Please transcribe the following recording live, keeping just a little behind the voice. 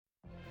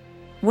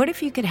What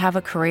if you could have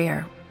a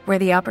career where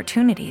the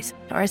opportunities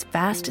are as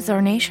vast as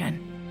our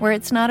nation, where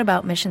it's not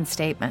about mission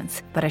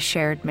statements, but a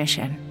shared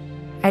mission?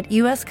 At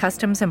U.S.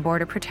 Customs and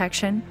Border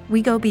Protection,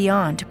 we go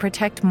beyond to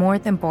protect more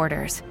than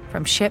borders.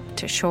 From ship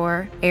to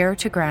shore, air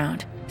to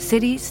ground,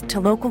 cities to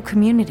local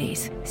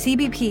communities,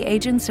 CBP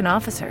agents and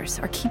officers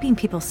are keeping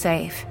people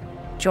safe.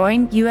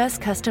 Join U.S.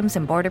 Customs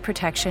and Border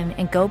Protection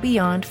and go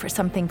beyond for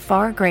something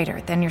far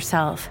greater than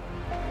yourself.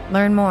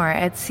 Learn more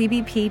at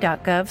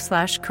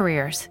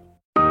cbp.gov/careers.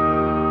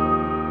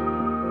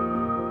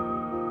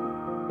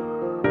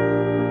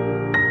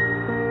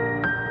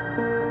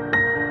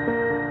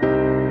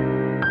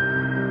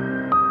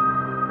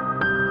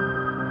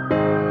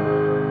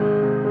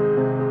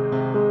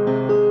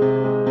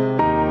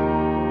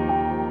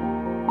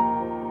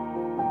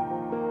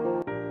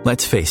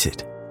 Let's face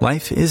it,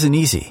 life isn't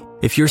easy.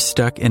 If you're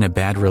stuck in a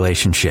bad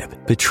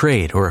relationship,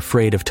 betrayed or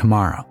afraid of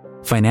tomorrow,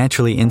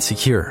 financially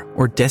insecure,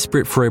 or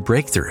desperate for a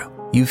breakthrough,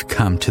 you've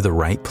come to the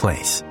right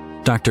place.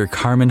 Dr.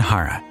 Carmen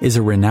Hara is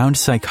a renowned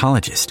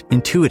psychologist,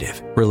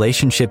 intuitive,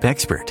 relationship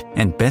expert,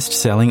 and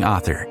best-selling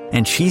author,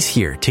 and she's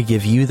here to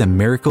give you the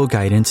miracle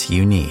guidance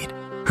you need.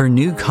 Her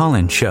new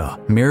call-in show,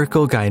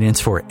 Miracle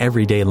Guidance for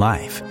Everyday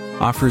Life,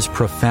 offers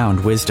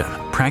profound wisdom,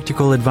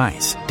 practical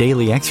advice,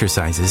 daily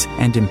exercises,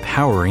 and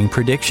empowering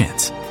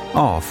predictions,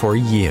 all for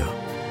you.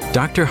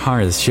 Dr.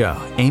 Hara's show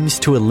aims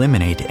to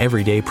eliminate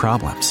everyday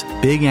problems,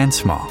 big and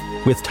small,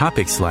 with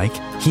topics like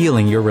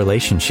healing your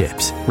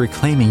relationships,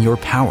 reclaiming your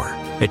power,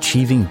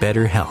 achieving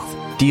better health,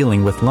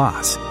 dealing with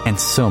loss, and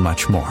so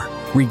much more.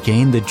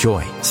 Regain the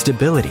joy,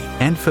 stability,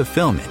 and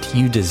fulfillment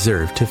you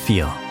deserve to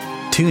feel.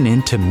 Tune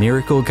in to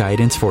Miracle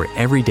Guidance for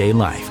Everyday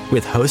Life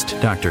with host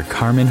Dr.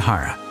 Carmen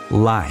Hara,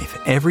 live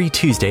every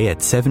Tuesday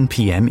at 7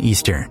 p.m.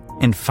 Eastern,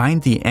 and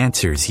find the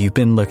answers you've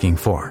been looking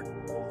for.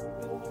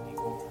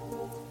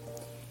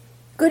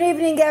 Good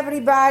evening,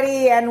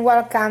 everybody, and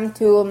welcome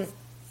to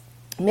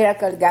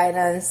Miracle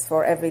Guidance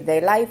for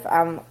Everyday Life.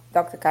 I'm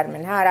Dr.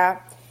 Carmen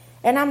Hara,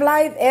 and I'm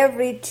live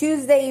every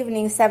Tuesday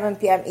evening, 7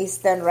 p.m.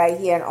 Eastern, right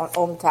here on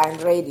Home Time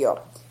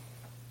Radio.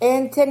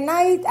 And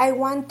tonight, I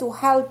want to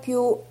help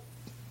you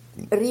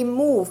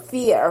remove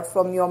fear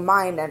from your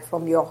mind and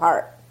from your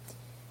heart.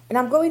 And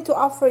I'm going to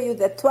offer you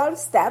the 12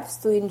 steps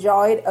to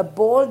enjoy a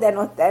bold and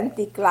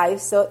authentic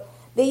life so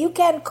that you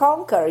can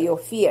conquer your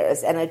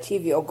fears and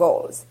achieve your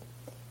goals.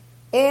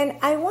 And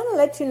I want to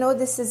let you know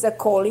this is a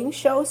calling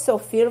show, so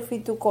feel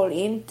free to call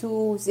in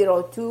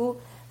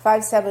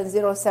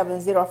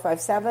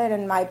 202-570-7057,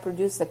 and my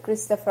producer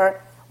Christopher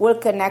will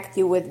connect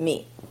you with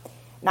me.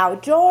 Now,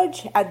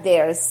 George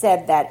Adair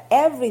said that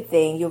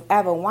everything you've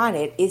ever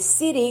wanted is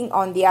sitting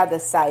on the other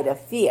side of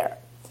fear.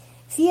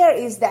 Fear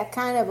is that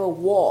kind of a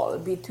wall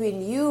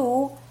between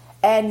you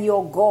and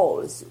your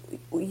goals,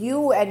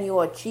 you and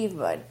your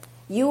achievement,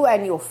 you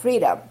and your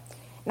freedom.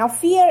 Now,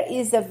 fear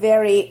is a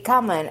very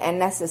common and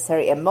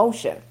necessary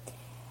emotion.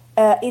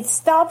 It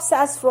stops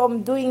us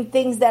from doing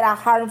things that are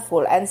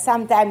harmful and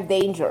sometimes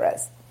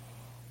dangerous.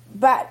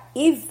 But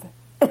if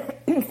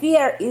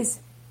fear is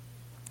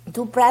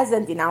too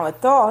present in our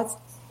thoughts,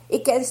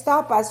 it can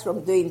stop us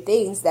from doing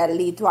things that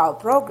lead to our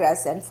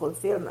progress and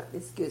fulfillment.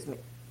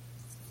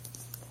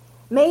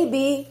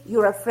 Maybe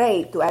you're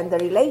afraid to end a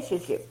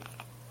relationship,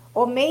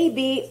 or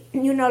maybe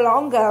you no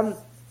longer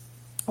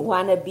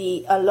want to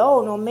be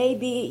alone, or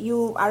maybe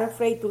you are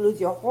afraid to lose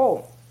your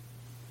home,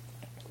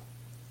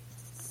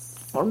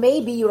 or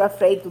maybe you're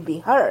afraid to be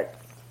hurt.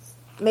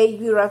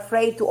 Maybe you're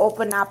afraid to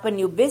open up a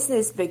new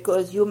business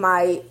because you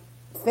might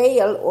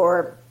fail,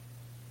 or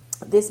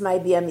this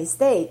might be a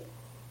mistake.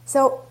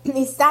 So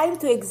it's time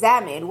to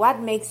examine what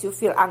makes you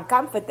feel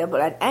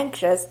uncomfortable and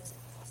anxious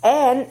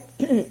and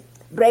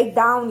break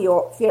down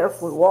your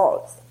fearful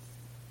walls.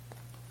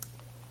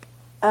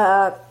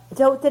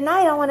 So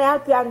tonight I want to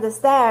help you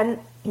understand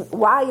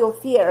why your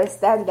fears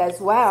stand as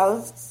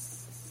well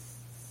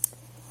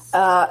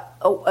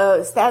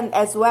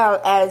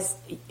as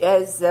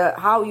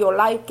how your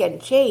life can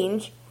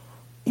change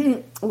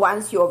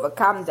once you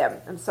overcome them.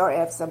 I'm sorry, I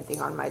have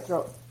something on my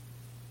throat.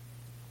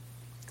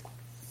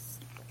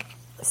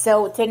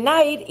 So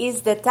tonight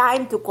is the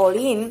time to call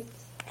in,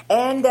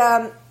 and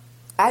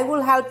I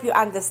will help you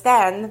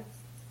understand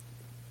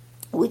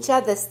which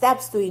are the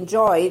steps to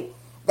enjoy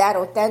that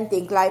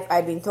authentic life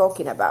I've been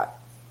talking about.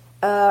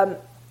 I'm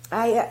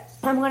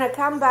going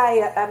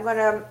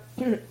to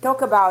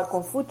talk about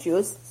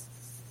Confucius,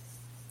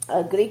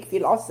 a Greek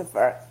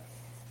philosopher,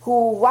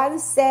 who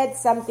once said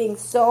something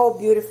so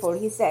beautiful.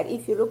 He said,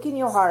 if you look in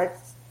your heart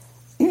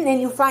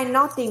and you find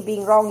nothing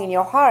being wrong in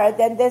your heart,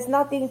 then there's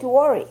nothing to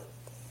worry.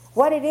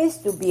 What it is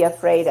to be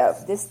afraid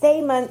of. The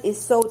statement is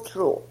so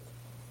true.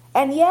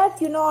 And yet,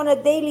 on a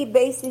daily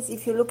basis,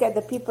 if you look at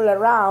the people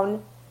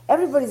around,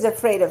 everybody's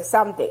afraid of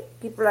something.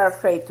 People are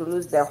afraid to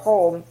lose their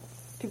home.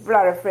 People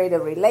are afraid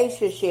of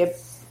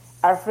relationships,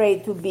 are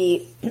afraid to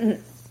be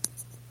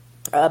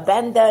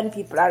abandoned.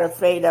 People are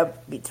afraid of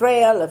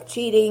betrayal, of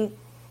cheating.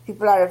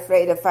 People are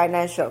afraid of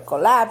financial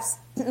collapse.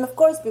 And of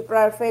course, people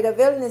are afraid of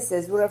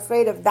illnesses. We're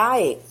afraid of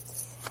dying.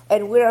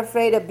 and we're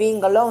afraid of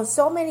being alone.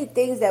 So many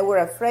things that we're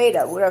afraid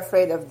of. We're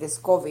afraid of this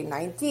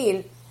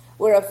COVID-19.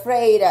 We're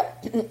afraid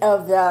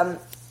of the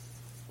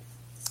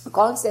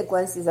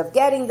consequences of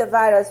getting the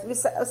virus.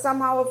 We're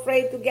somehow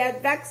afraid to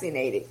get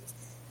vaccinated.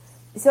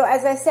 So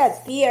as I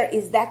said, fear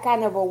is that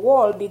kind of a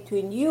wall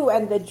between you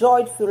and the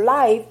joyful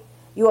life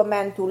you are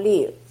meant to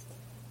live.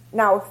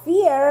 Now,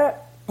 fear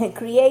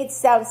creates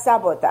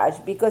self-sabotage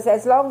because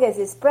as long as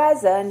it's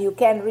present, you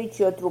can't reach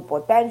your true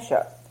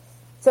potential.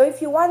 So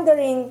if you're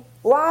wondering,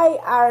 why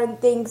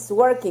aren't things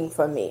working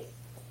for me?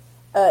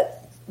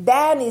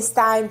 Then it's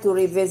time to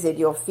revisit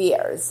your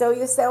fears. So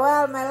you say,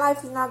 well, my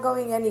life is not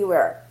going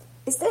anywhere.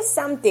 Is there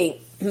something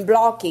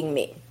blocking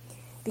me?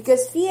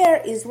 Because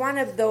fear is one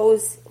of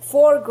those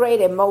 4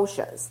 great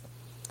emotions.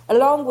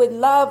 Along with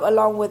love,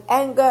 along with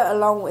anger,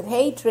 along with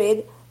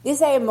hatred,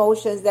 these are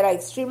emotions that are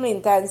extremely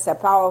intense and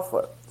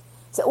powerful.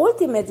 So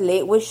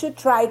ultimately, we should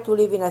try to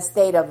live in a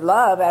state of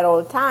love at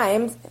all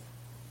times.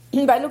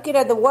 By looking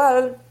at the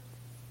world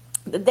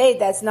today,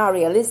 that's not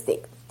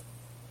realistic.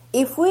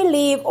 If we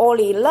live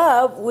only in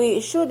love, we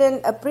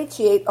shouldn't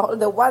appreciate all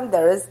the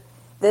wonders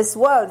this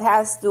world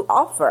has to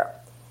offer.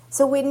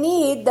 So we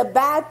need the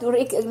bad to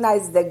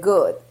recognize the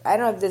good. I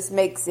don't know if this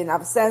makes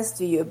enough sense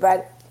to you,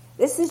 but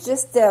this is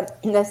just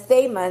a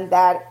statement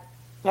that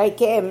I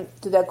came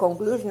to the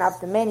conclusion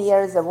after many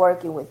years of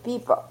working with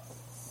people.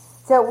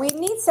 So we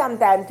need some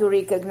time to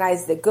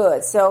recognize the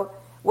good. So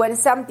when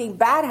something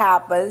bad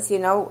happens,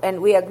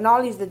 and we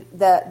acknowledge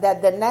that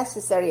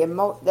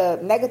the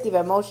negative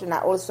emotions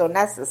are also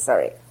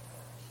necessary.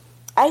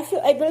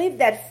 I believe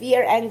that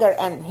fear, anger,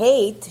 and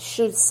hate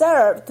should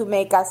serve to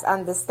make us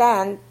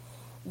understand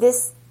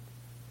this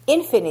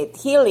infinite,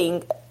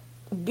 healing,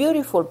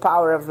 beautiful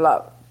power of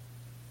love.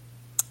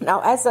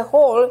 Now, as a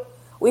whole,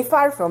 we're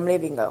far from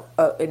living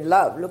in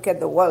love. Look at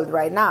the world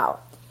right now.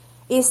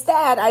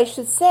 Instead, I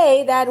should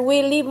say that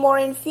we live more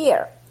in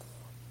fear.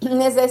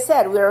 As I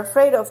said, we're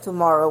afraid of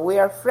tomorrow.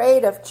 We're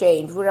afraid of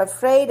change. We're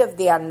afraid of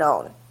the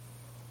unknown.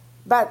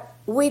 But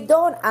we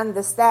don't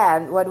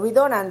understand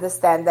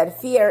that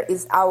fear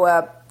is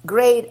our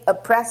great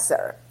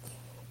oppressor.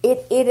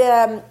 It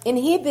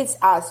inhibits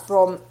us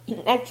from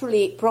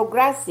actually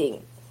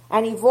progressing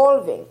and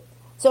evolving.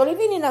 So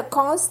living in a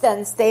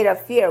constant state of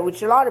fear,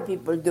 which a lot of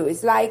people do,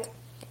 is like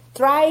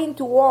trying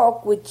to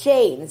walk with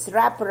chains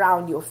wrapped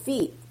around your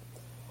feet,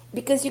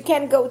 because you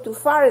can't go too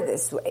far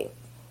this way.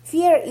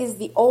 Fear is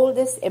the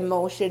oldest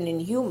emotion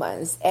in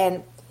humans,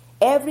 and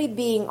every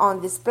being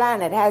on this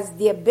planet has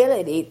the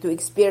ability to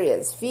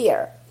experience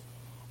fear.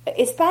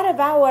 It's part of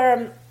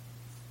our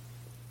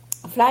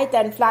flight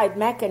and flight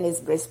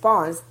mechanism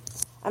response.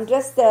 I'm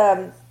just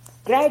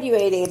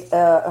graduating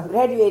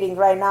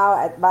right now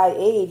at my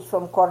age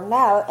from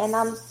Cornell, and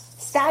I'm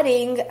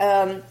studying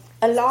a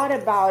lot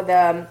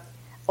about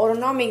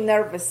autonomic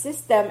nervous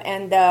system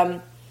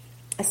and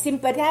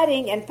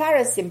sympathetic and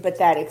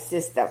parasympathetic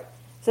system.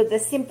 So the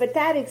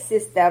sympathetic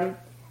system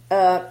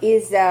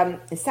is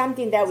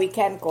something that we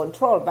can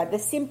control, but the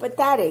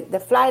sympathetic, the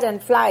flight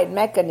and flight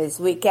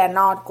mechanism, we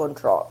cannot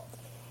control.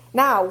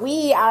 Now,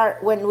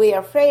 when we are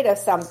afraid of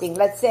something,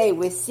 let's say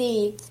we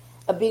see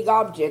a big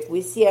object,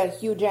 we see a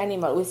huge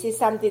animal, we see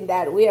something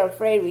that we are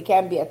afraid we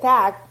can be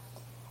attacked,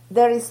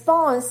 the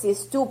response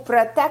is to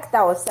protect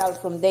ourselves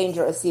from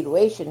dangerous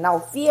situations. Now,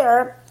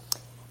 fear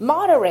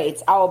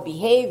moderates our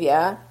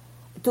behavior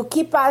to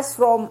keep us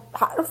from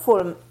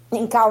harmful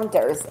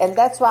encounters, and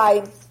that's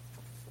why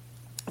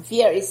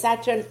fear is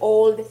such an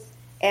old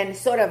and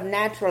sort of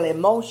natural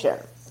emotion.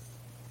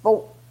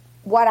 But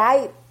what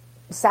I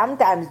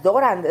sometimes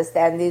don't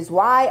understand is,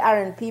 why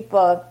aren't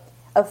people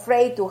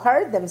afraid to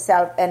hurt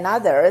themselves and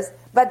others,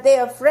 but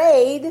they're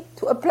afraid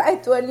to apply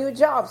to a new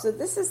job? So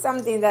this is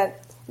something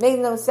that makes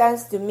no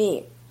sense to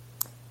me.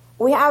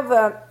 We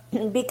have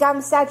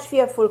become such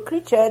fearful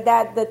creatures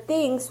that the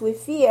things we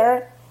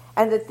fear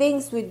and the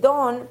things we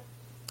don't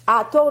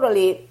are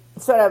totally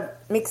sort of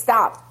mixed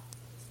up.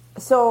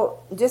 So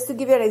just to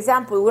give you an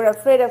example, we're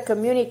afraid of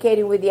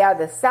communicating with the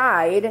other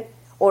side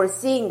or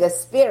seeing a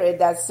spirit.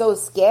 That's so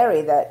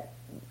scary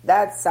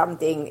that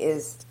something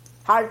is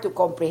hard to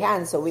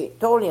comprehend, so we're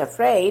totally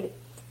afraid.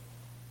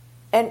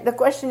 And the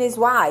question is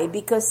why?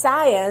 Because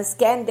science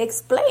can't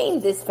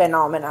explain this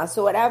phenomena.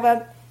 So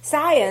whatever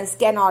science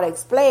cannot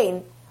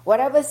explain,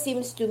 whatever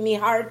seems to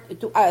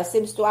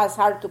us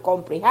hard to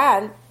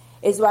comprehend,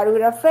 is what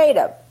we're afraid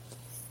of.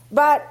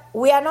 But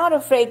we are not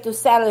afraid to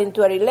settle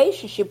into a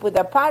relationship with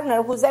a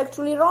partner who's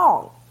actually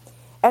wrong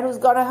and who's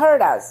going to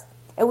hurt us.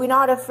 And we're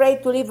not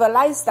afraid to live a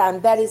lifestyle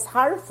that is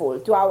harmful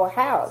to our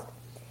health.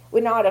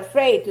 We're not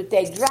afraid to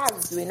take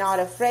drugs. We're not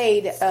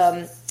afraid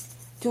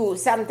to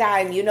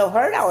sometimes,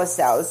 hurt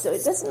ourselves. So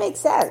it doesn't make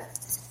sense.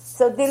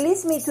 So this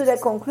leads me to the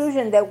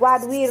conclusion that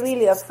what we're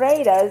really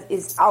afraid of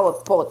is our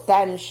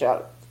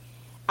potential.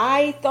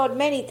 I thought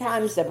many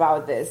times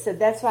about this, so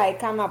that's why I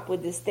come up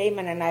with this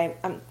statement,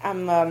 and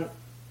I'm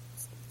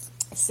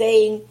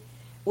saying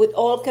with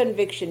all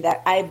conviction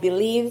that I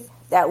believe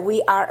that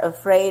we are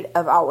afraid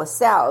of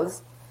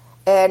ourselves,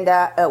 and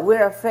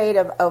we're afraid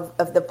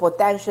of the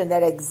potential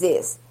that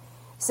exists.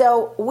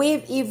 So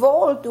we've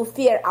evolved to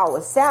fear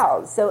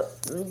ourselves. So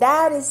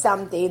that is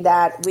something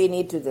that we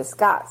need to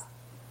discuss.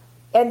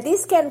 And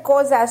this can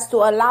cause us to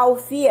allow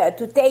fear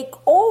to take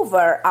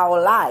over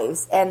our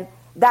lives and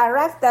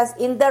direct us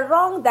in the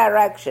wrong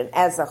direction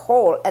as a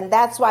whole. And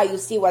that's why you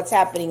see what's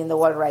happening in the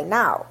world right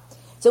now.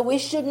 So we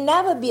should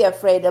never be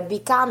afraid of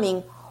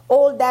becoming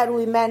all that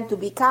we meant to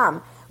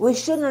become. We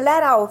shouldn't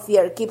let our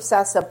fear keep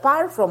us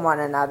apart from one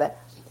another.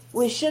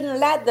 We shouldn't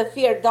let the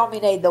fear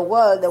dominate the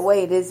world the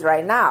way it is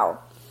right now.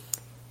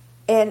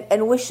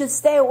 And we should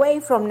stay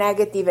away from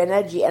negative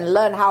energy and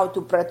learn how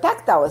to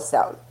protect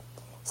ourselves.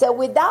 So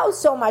without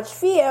so much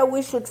fear,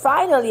 we should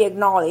finally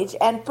acknowledge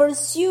and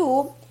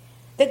pursue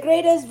the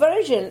greatest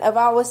version of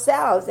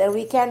ourselves. And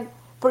we can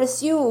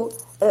pursue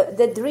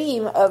the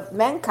dream of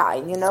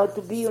mankind,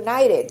 to be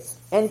united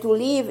and to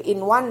live in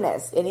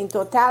oneness and in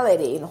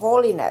totality, in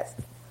holiness.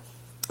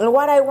 And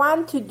what I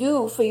want to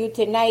do for you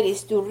tonight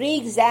is to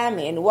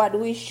re-examine what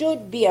we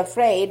should be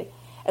afraid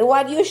and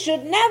what you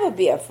should never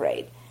be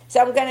afraid. So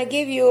I'm going to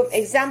give you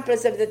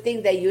examples of the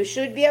things that you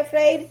should be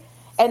afraid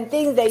and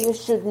things that you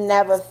should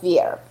never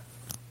fear.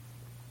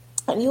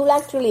 And you'll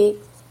actually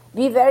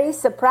be very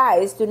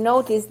surprised to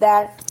notice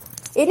that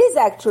it is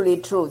actually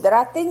true. There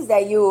are things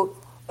that you,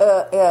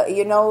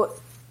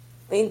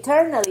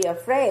 internally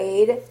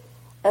afraid,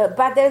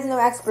 but there's no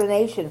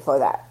explanation for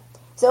that.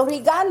 So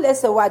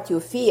regardless of what you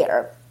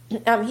fear,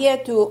 I'm here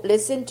to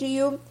listen to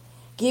you,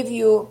 give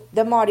you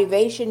the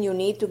motivation you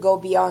need to go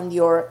beyond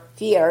your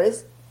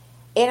fears.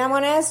 And I'm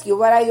going to ask you,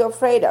 what are you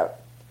afraid of?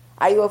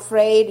 Are you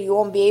afraid you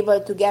won't be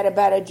able to get a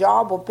better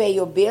job or pay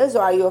your bills?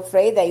 Or are you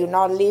afraid that you're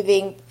not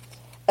living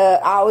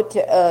out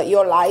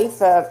your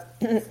life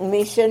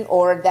mission,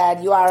 or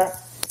that you are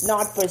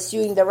not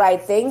pursuing the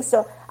right things?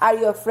 So are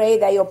you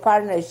afraid that your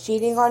partner is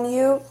cheating on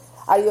you?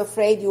 Are you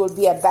afraid you will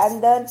be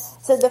abandoned?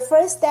 So the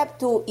first step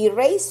to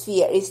erase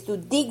fear is to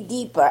dig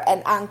deeper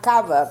and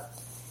uncover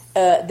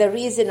the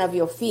reason of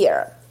your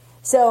fear.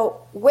 So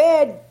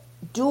where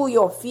do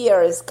your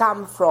fears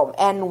come from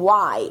and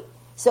why?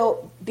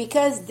 So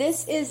because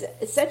this is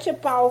such a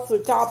powerful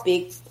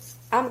topic,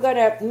 I'm going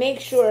to make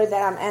sure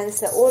that I'm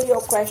answering all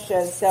your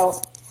questions.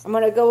 So I'm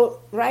going to go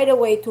right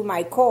away to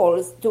my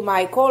callers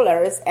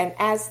and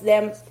ask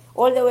them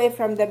all the way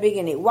from the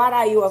beginning, what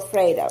are you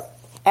afraid of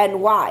and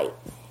why?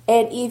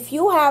 And if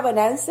you have an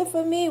answer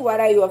for me,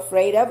 what are you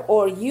afraid of,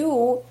 or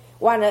you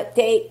want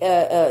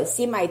to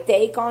see my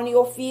take on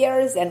your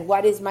fears and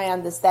what is my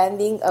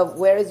understanding of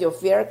where is your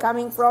fear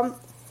coming from,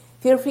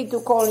 feel free to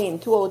call in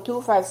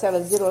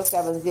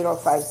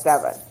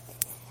 202-570-7057.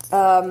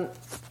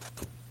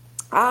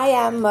 I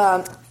am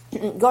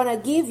going to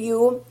give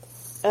you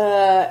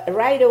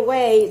right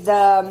away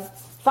the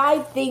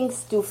 5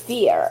 things to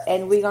fear,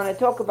 and we're going to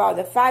talk about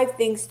the 5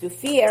 things to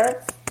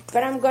fear.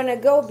 But I'm going to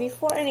go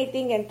before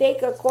anything and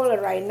take a caller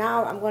right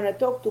now. I'm going to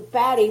talk to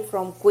Patty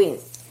from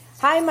Queens.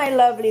 Hi, my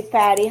lovely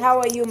Patty. How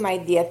are you, my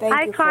dear?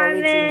 Thank you for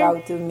reaching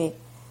out to me.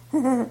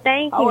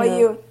 Thank you. How are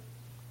you?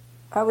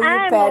 How are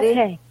you, Patty?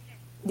 Okay.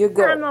 You're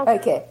good. I'm okay.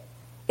 Okay.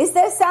 Is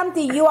there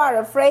something you are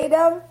afraid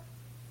of?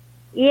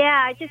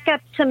 Yeah, I just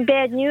got some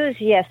bad news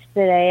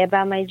yesterday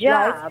about my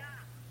job.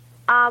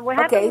 Right. What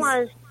happened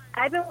was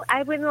I've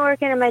been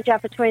working at my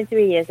job for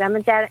 23 years. I'm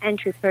a data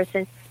entry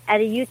person at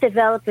a youth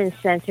development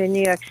center in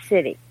New York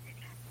City.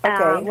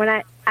 Okay. When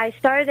I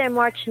started in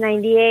March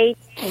 '98,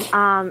 in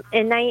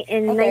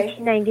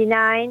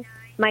 1999,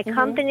 my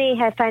company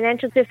had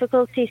financial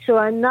difficulties,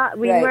 so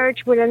we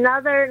merged with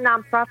another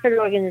nonprofit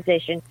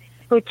organization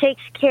who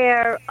takes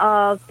care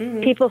of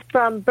people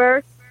from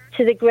birth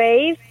to the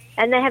grave,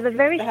 and they have a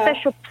very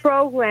special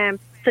program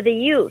for the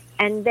youth,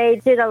 and they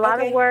did a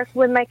lot of work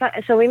with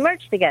so we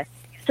merged together.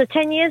 So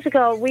 10 years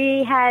ago,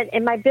 we had,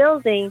 in my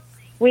building,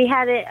 we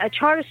had a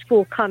charter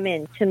school come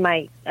into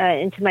my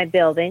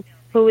building,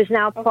 who is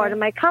now part of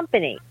my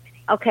company.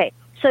 Okay,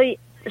 so we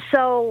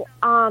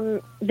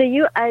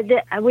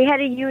had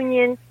a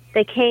union.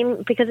 They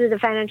came because of the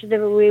financial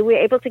difficulty. We were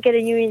able to get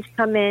a union to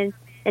come in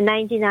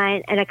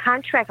 '99, and a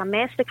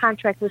master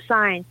contract was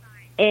signed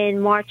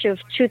in March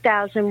of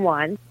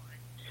 2001.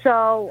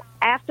 So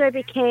after I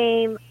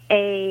became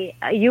a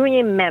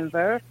union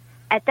member,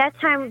 at that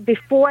time,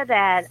 before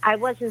that, I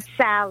wasn't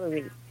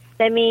salaried.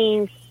 That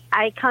means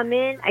I come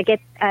in, I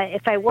get,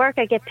 if I work,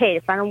 I get paid.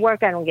 If I don't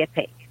work, I don't get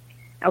paid.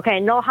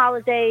 Okay, no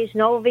holidays,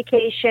 no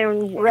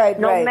vacation,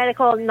 no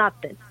medical,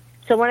 nothing.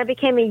 So when I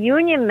became a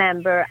union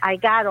member, I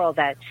got all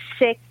that,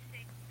 sick,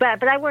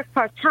 but I worked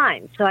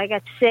part-time. So I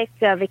got sick,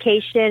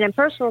 vacation, and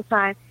personal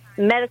time,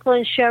 medical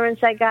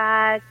insurance I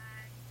got.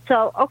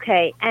 So,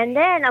 okay, and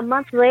then a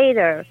month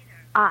later,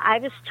 I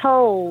was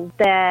told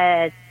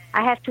that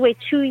I have to wait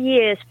 2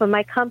 years for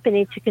my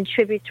company to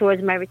contribute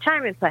towards my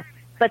retirement plan.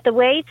 But the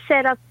way it's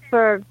set up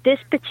for this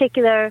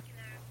particular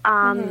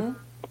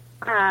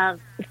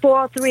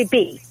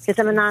 403B, because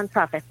I'm a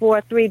nonprofit,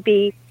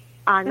 403B,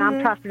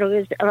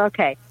 nonprofit.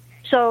 Okay,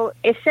 so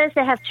it says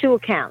they have 2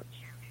 accounts.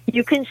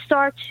 You can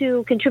start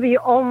to contribute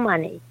your own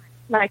money,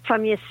 like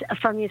from your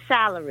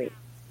salary,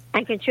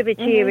 and contribute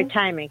to your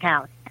retirement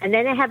account. And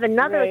then I have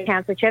another Right.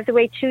 account that you have to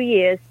wait 2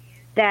 years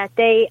that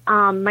they,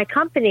 my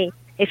company,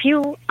 if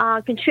you,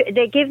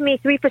 they give me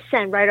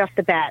 3% right off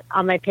the bat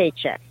on my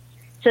paycheck.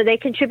 So they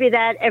contribute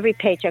that every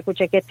paycheck,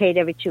 which I get paid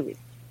every 2 weeks.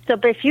 So,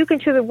 but if you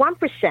contribute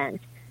 1%,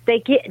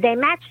 they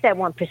match that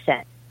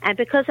 1%. And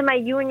because of my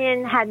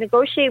union had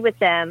negotiated with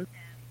them,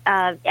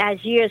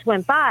 as years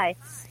went by,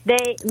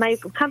 my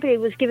company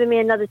was giving me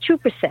another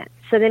 2%.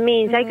 So that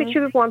means I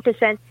contribute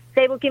 1%,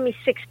 they will give me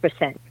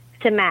 6%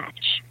 to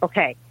match.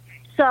 Okay.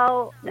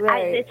 So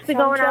Right. it's been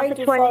So I'm going on trying for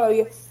to 20. follow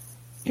you.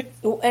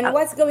 And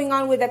what's going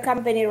on with the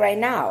company right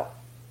now?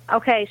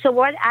 Okay, so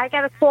what I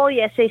got a call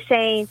yesterday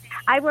saying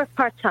I work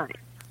part time.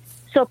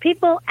 So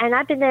people, and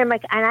I've been there,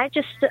 and I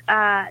just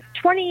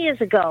 20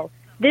 years ago,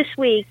 this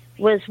week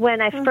was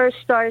when I first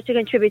started to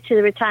contribute to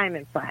the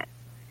retirement plan.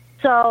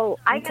 So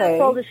I got a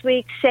call this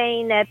week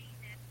saying that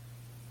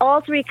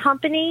all three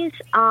companies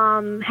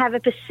have a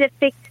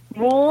specific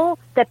rule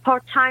that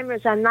part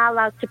timers are not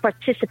allowed to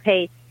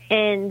participate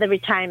in the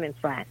retirement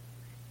plan.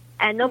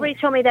 And nobody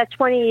told me that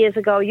 20 years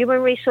ago.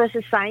 Human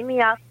Resources signed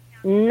me up,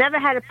 never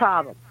had a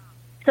problem.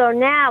 So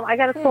now I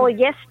got a call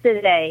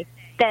yesterday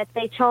that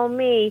they told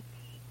me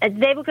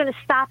they were going to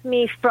stop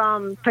me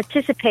from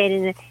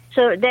participating.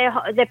 So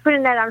they're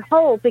putting that on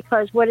hold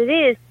because what it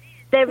is,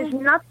 there is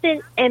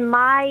nothing in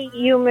my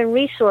human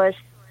resource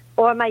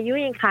or my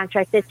union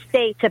contract that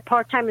states that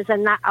part-timers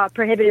are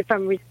prohibited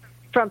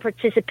from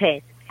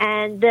participating.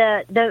 And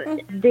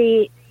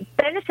the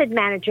benefit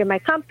manager of my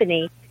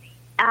company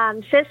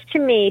says to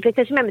me,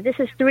 because remember, this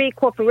is three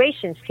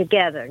corporations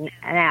together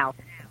now.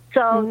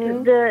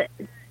 So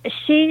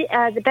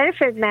the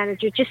benefit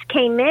manager just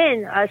came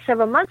in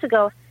several months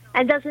ago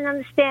and doesn't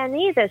understand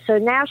either. So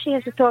now she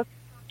has to talk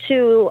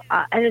to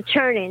an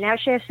attorney. Now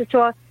she has to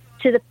talk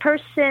to the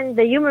person,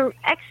 the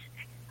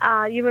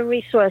human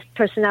resource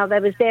personnel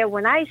that was there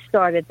when I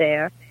started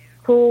there,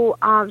 who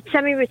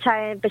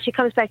semi-retired, but she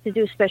comes back to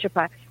do a special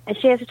part. And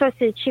she has to talk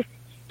to the chief.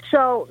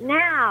 So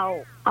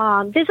now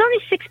there's only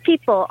 6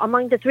 people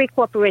among the 3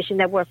 corporations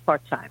that work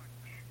part-time.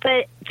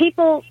 But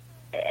people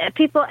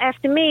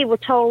after me were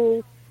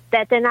told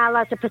that they're not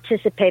allowed to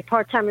participate.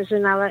 Part-timers are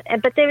not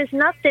allowed. But there is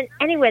nothing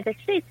anywhere that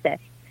states that.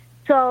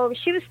 So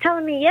she was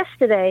telling me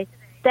yesterday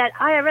that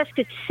IRS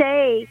could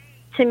say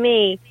to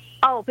me,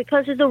 oh,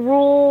 because of the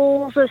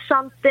rules or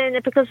something,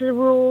 because of the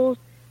rules,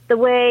 the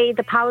way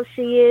the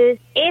policy is,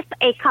 if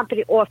a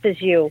company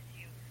offers you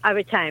a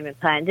retirement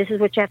plan, this is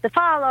what you have to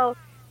follow.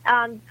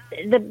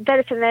 The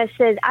benefit manager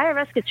said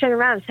IRS could turn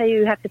around and tell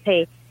you have to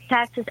pay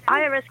taxes.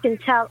 IRS can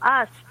tell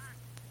us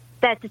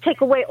that to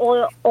take away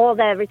all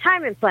that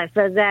retirement plans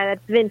that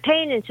have been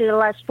paying into the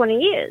last 20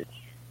 years.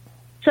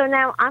 So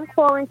now I'm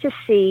calling to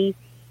see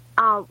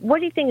what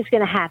do you think is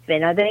going to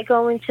happen? Are they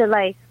going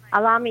to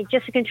allow me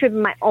just to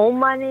contribute my own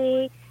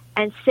money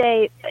and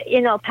say,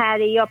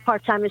 Patty, you're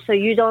part-timer, so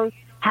you don't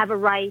have a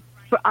right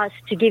for us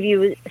to give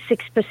you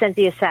 6% of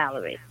your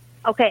salary?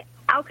 Okay,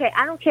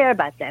 I don't care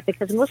about that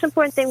because the most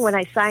important thing when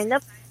I signed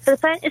up for the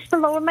plan is to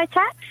lower my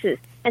taxes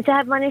and to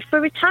have money for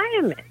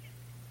retirement.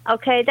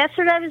 Okay, that's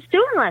what I was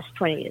doing the last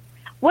 20 years.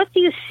 What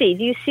do you see?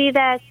 Do you see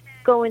that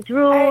going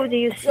through?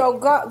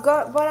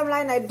 Bottom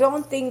line, I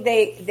don't think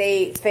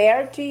they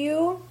fair to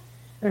you.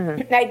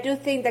 Mm-hmm. I do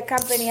think the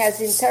company has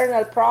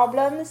internal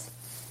problems.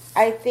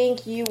 I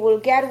think you will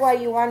get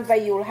what you want,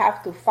 but you will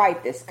have to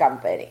fight this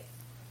company.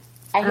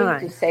 I hate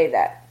to say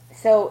that.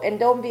 So, and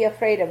don't be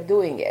afraid of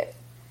doing it.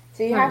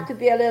 So you have to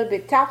be a little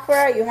bit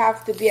tougher. You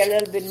have to be a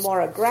little bit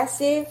more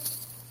aggressive.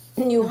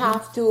 You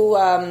have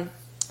to,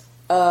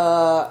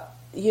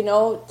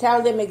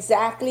 tell them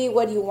exactly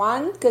what you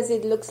want because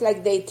it looks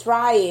like they're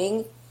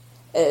trying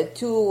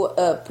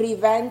to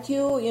prevent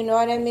you. You know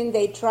what I mean?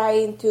 They're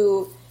trying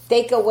to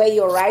take away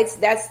your rights.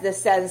 That's the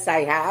sense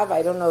I have.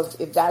 I don't know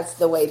if that's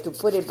the way to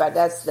put it, but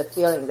that's the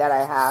feeling that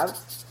I have.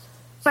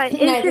 But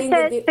it's just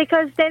that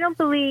because they don't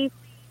believe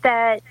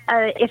that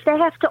if they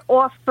have to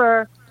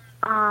offer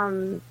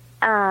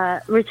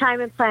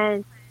retirement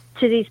plan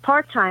to these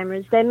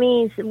part-timers, that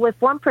means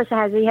if one person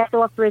has it, you have to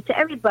offer it to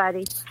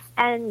everybody.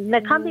 And the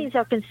companies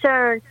are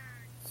concerned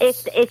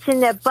if it's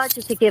in their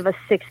budget to give us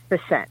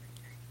 6%.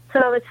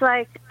 So it's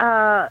like,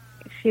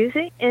 excuse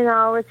me,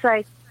 it's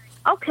like,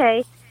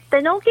 okay,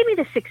 then don't give me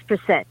the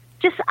 6%.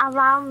 Just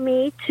allow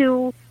me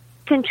to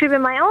contribute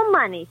my own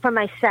money from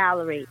my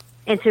salary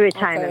into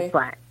retirement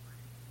plan.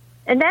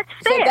 And that's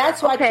fair. So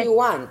that's what you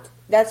want.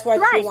 That's what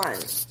you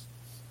want.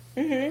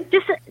 Mm-hmm.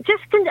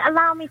 Just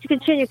allow me to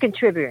continue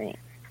contributing.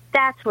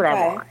 That's what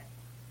I want.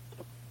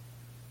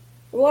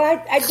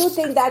 Well, I do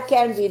think that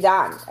can be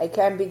done. It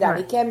can be done.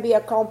 It can be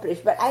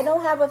accomplished. But I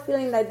don't have a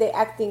feeling that they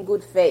act in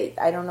good faith.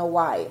 I don't know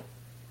why.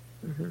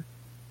 Mm-hmm.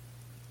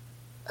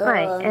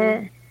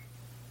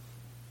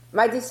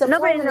 My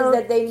disappointment is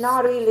that they're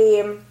not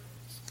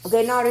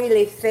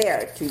really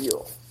fair to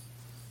you.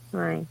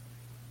 Right.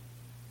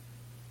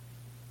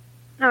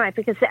 All right,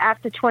 because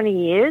after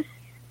 20 years,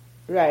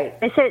 right?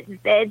 They said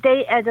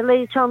the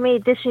lady told me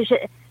this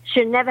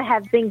should never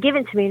have been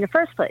given to me in the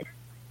first place.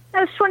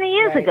 That was 20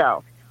 years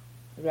ago.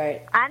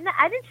 Right.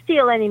 I didn't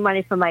steal any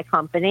money from my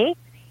company.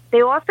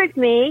 They offered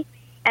me,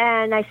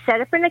 and I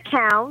set up an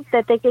account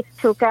that they could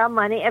take out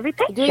money every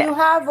paycheck. Do you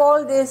have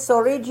all this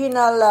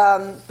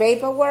original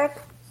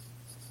paperwork?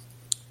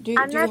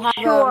 I'm not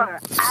sure.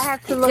 I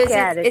have to look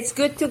at it. It's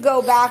good to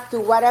go back to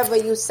whatever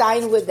you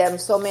signed with them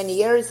so many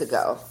years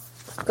ago.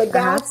 Because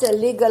that's a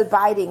legal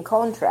binding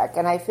contract.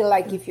 And I feel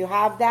like if you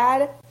have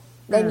that,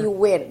 then you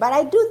win. But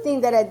I do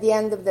think that at the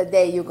end of the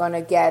day, you're going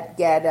to get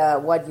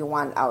what you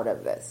want out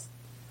of this.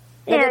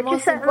 But Yeah, the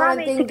most just allow important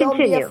me thing, to don't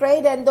be continue.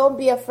 afraid, and don't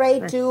be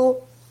afraid to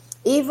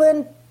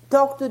even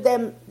talk to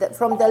them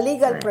from the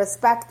legal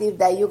perspective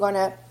that you're going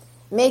to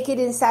make it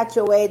in such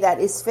a way that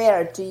is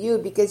fair to you,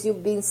 because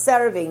you've been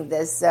serving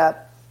this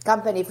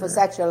company for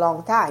such a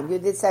long time. You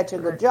did such a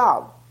good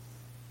job.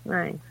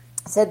 Right.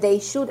 So they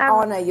should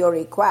honor your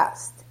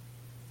request.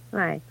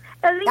 Right.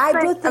 At least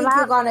I do think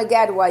you're going to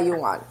get what you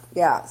want.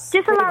 Yes.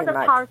 Just allow pretty the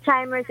much.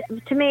 part-timers,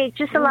 to me,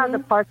 just allow the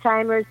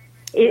part-timers.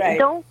 Right.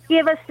 Don't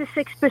give us the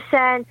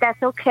 6%.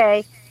 That's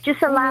okay.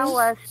 Just allow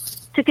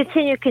us to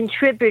continue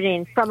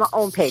contributing from our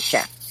own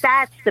paycheck.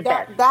 That's the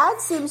best.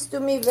 That seems to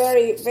me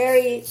very,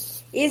 very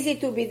easy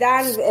to be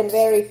done and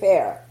very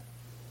fair.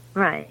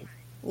 Right.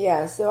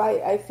 Yeah, so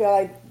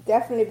I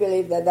definitely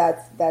believe that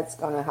that's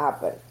going to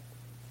happen.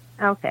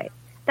 Okay.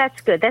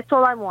 That's good. That's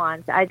all I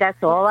want.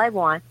 That's all I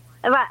want.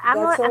 I'm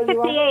That's all you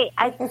 58.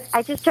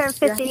 I just turned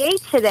 58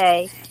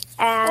 today.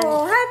 And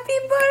happy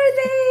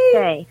birthday!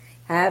 Hey.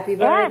 Happy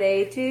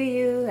birthday to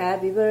you.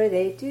 Happy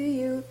birthday to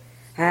you.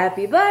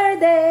 Happy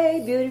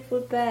birthday,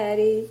 beautiful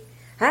Patty.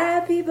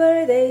 Happy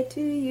birthday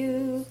to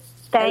you.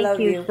 Thank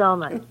you so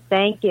much.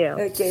 Thank you.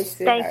 Okay,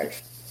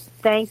 sweetheart.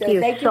 Thank you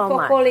Thank you so for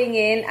much. calling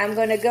in. I'm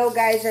going to go,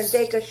 guys, and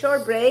take a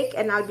short break,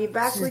 and I'll be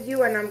back with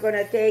you, and I'm going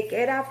to take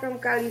Eda from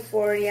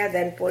California,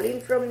 then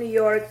Pauline from New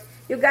York.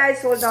 You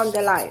guys hold on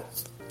the line.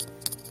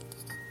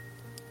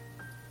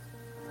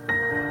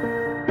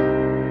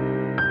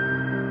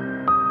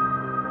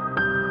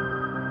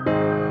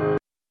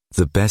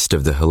 The best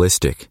of the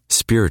holistic,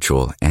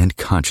 spiritual, and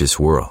conscious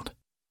world.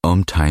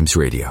 Om Times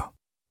Radio.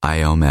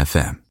 IOM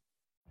FM.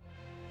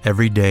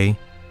 Every day,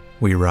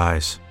 we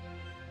rise,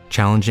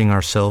 challenging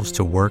ourselves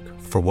to work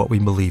for what we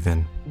believe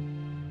in.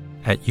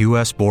 At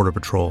U.S. Border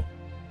Patrol,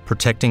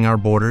 protecting our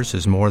borders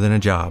is more than a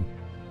job.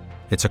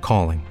 It's a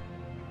calling.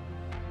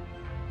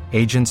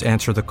 Agents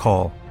answer the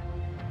call,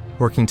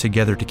 working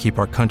together to keep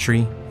our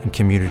country and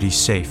communities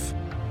safe.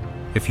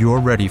 If you're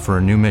ready for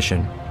a new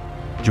mission,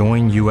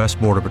 join U.S.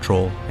 Border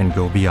Patrol and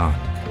go beyond.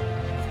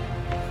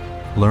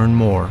 Learn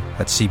more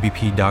at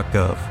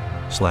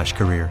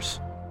cbp.gov/careers.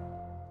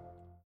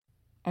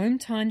 Om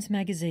Times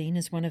Magazine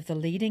is one of the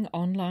leading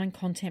online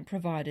content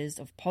providers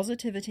of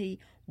positivity,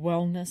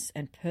 wellness,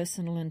 and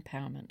personal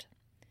empowerment.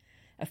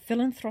 A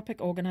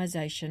philanthropic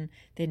organisation,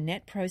 their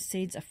net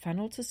proceeds are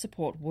funneled to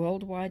support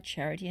worldwide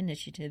charity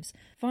initiatives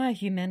via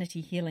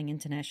Humanity Healing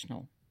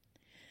International.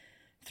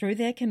 Through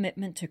their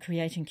commitment to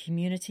creating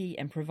community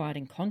and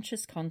providing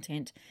conscious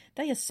content,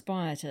 they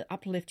aspire to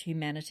uplift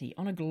humanity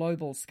on a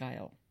global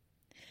scale.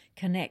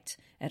 Connect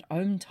at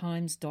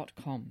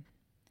omtimes.com.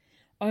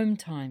 Om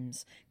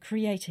Times,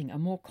 creating a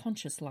more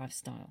conscious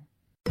lifestyle.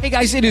 Hey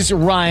guys, it is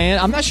Ryan.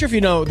 I'm not sure if you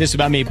know this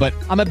about me, but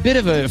I'm a bit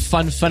of a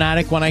fun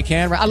fanatic when I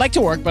can. I like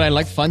to work, but I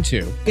like fun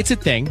too. It's a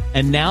thing.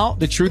 And now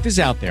the truth is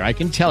out there. I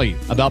can tell you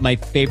about my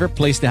favorite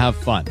place to have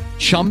fun.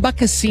 Chumba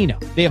Casino.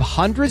 They have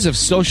hundreds of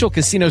social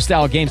casino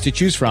style games to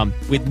choose from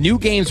with new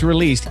games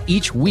released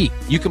each week.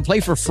 You can play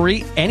for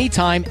free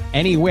anytime,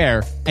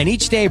 anywhere. And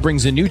each day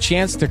brings a new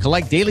chance to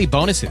collect daily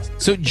bonuses.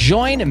 So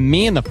join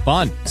me in the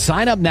fun.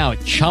 Sign up now at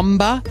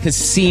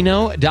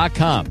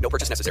ChumbaCasino.com. No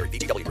purchase necessary.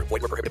 VGW Group.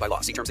 Void where prohibited by law.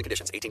 See terms and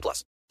conditions.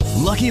 18+.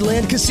 Lucky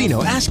Land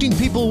Casino, asking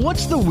people,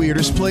 what's the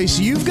weirdest place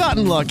you've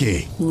gotten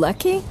lucky?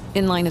 Lucky?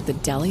 In line at the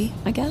deli,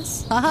 I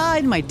guess? Aha,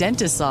 in my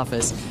dentist's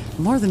office.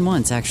 More than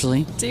once,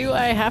 actually. Do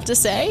I have to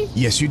say?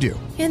 Yes, you do.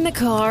 In the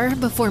car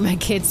before my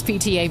kids'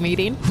 PTA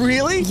meeting.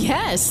 Really?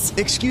 Yes.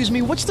 Excuse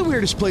me, what's the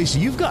weirdest place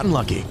you've gotten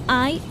lucky?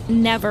 I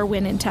never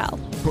win and tell.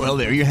 Well,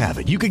 there you have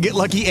it. You can get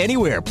lucky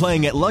anywhere,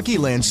 playing at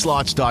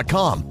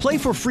LuckyLandSlots.com. Play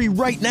for free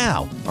right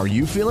now. Are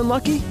you feeling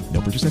lucky?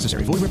 No purchase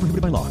necessary. Void where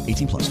prohibited by law.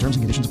 18+. Terms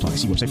and conditions apply.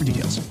 See website for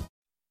details.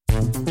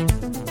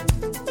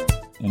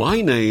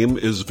 My name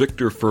is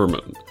Victor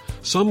Furman.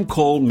 Some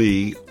call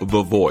me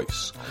The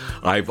Voice.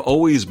 I've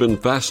always been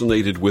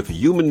fascinated with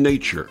human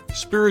nature,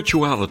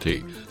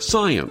 spirituality,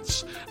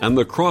 science, and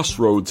the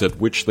crossroads at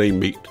which they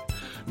meet.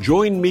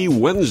 Join me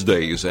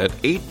Wednesdays at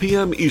 8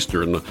 p.m.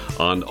 Eastern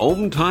on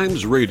Om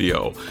Times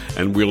Radio,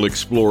 and we'll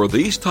explore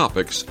these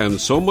topics and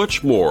so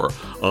much more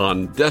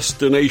on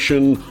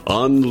Destination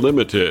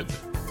Unlimited.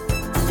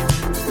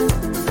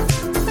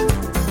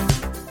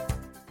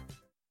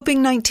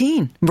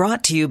 COVID-19,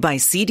 brought to you by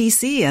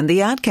CDC and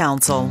the Ad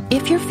Council.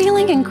 If you're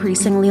feeling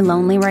increasingly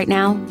lonely right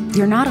now,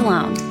 you're not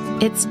alone.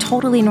 It's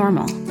totally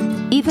normal.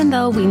 Even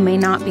though we may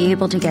not be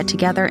able to get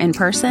together in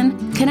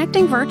person,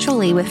 connecting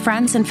virtually with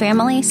friends and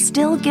family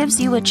still gives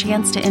you a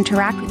chance to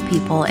interact with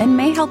people and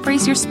may help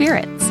raise your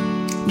spirits.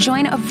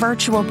 Join a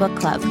virtual book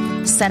club,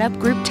 set up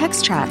group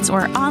text chats,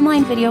 or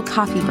online video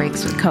coffee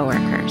breaks with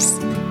coworkers.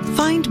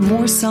 Find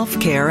more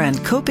self-care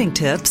and coping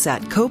tips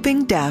at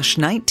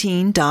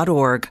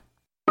coping-19.org.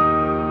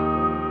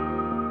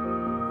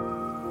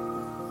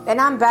 And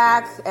I'm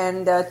back,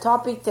 and the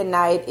topic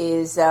tonight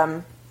is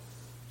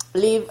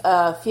live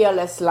a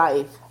fearless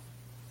life.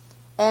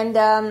 And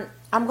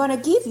I'm going to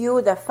give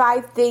you the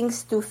 5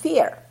 things to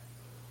fear.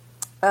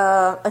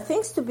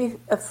 Things to be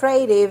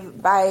afraid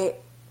of by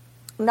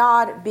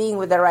not being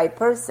with the right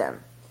person.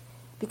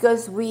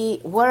 Because we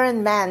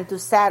weren't meant to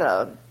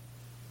settle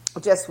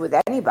just with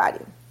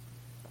anybody.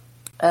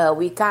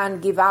 We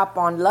can't give up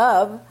on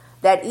love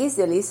that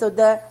easily. So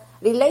the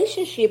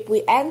relationship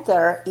we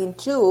enter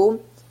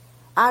into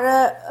are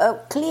a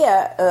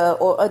clear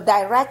or a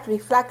direct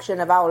reflection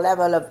of our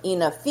level of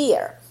inner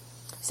fear.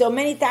 So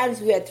many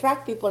times we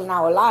attract people in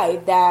our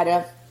life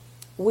that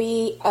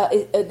we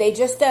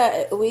just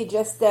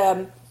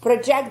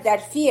project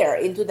that fear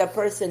into the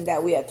person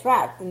that we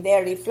attract, and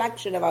they're a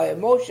reflection of our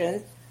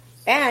emotions.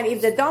 And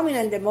if the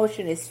dominant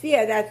emotion is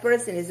fear, that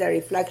person is a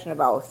reflection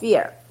of our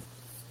fear.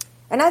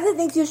 Another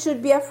thing, you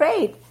should be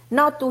afraid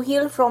not to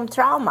heal from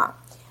trauma.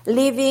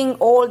 Leaving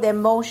all the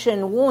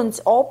emotion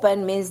wounds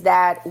open means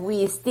that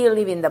we still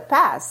live in the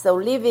past. So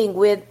living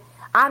with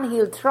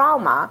unhealed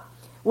trauma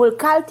will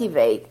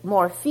cultivate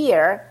more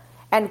fear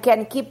and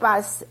can keep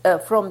us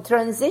from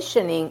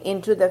transitioning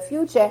into the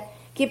future,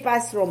 keep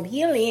us from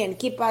healing, and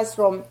keep us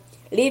from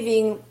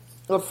living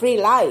a free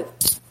life.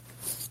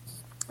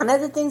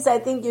 Another thing I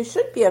think you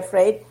should be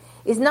afraid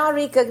is not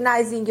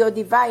recognizing your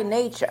divine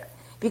nature,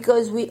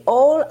 because we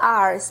all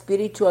are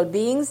spiritual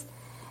beings.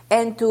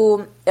 And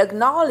to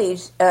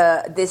acknowledge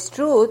this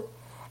truth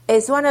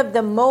is one of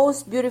the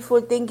most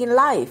beautiful things in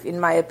life, in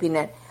my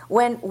opinion.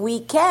 When we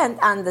can't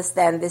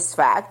understand this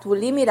fact, we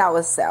limit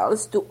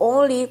ourselves to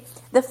only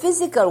the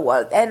physical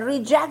world and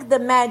reject the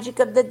magic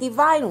of the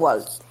divine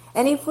world.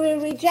 And if we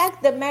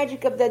reject the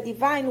magic of the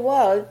divine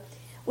world,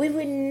 we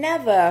will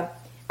never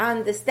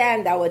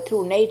understand our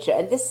true nature.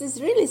 And this is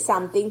really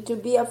something to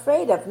be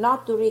afraid of,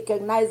 not to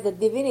recognize the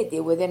divinity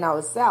within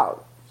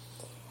ourselves.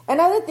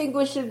 Another thing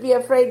we should be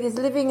afraid is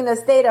living in a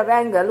state of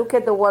anger. Look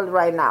at the world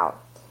right now.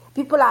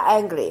 People are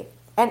angry,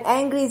 and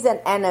anger is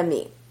an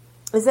enemy.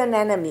 It's an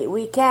enemy.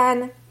 We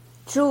can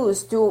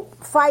choose to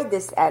fight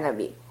this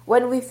enemy.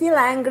 When we feel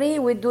angry,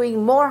 we're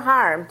doing more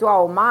harm to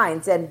our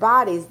minds and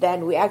bodies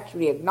than we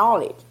actually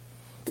acknowledge.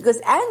 Because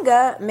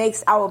anger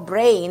makes our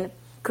brain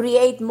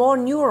create more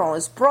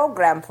neurons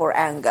programmed for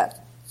anger,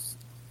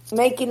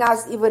 making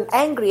us even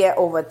angrier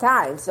over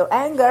time. So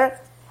anger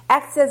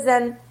acts as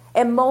an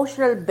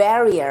emotional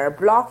barrier,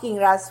 blocking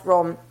us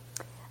from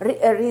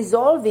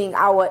resolving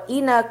our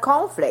inner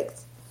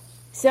conflicts.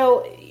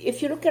 So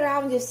if you look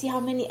around, you see how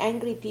many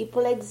angry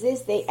people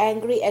exist. They're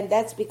angry, and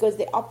that's because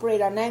they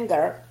operate on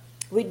anger.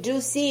 We do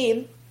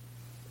see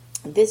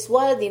this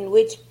world in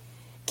which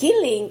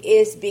killing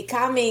is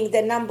becoming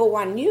the number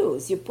one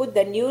news. You put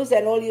the news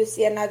and all you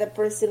see, another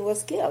person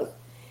was killed.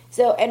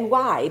 So, and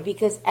why?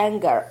 Because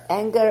anger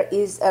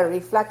is a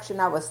reflection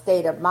of a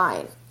state of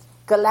mind,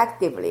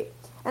 collectively.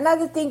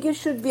 Another thing you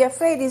should be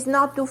afraid is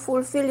not to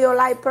fulfill your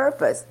life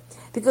purpose,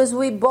 because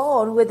we're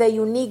born with a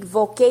unique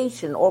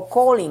vocation or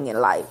calling in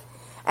life.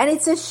 And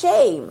it's a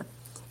shame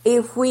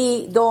if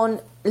we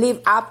don't live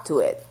up to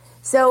it.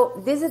 So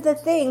these are the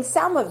things,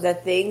 some of the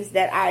things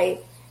that I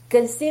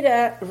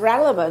consider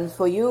relevant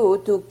for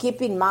you to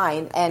keep in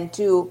mind and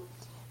to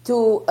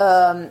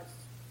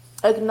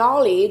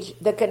acknowledge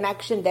the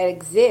connection that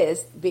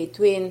exists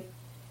between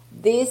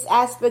these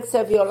aspects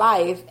of your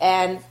life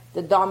and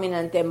the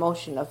dominant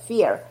emotion of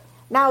fear.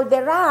 Now,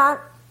 there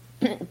are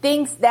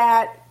things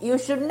that you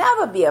should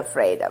never be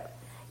afraid of.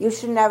 You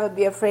should never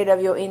be afraid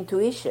of your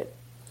intuition.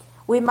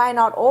 We might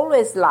not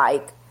always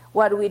like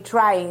what we're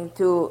trying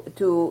to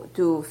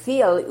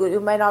feel. We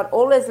might not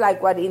always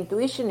like what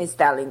intuition is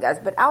telling us,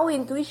 but our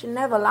intuition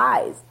never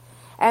lies.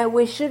 And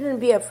we shouldn't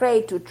be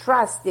afraid to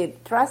trust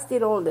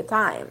it all the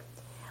time.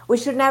 We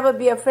should never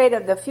be afraid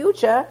of the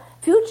future.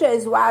 Future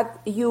is what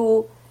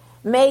you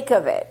make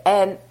of it.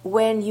 And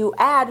when you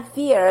add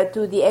fear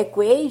to the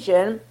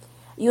equation,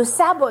 you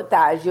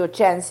sabotage your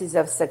chances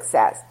of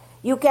success.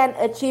 You can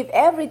achieve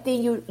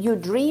everything you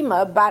dream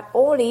of, but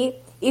only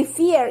if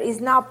fear is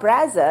not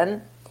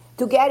present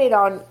to get it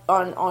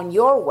on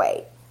your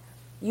way.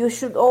 You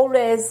should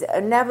always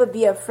never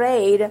be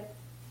afraid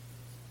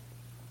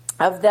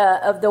of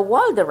the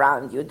world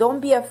around you. Don't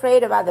be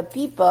afraid of other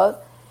people.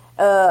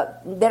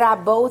 There are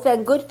both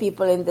and good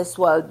people in this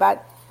world,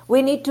 but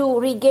we need to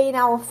regain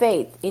our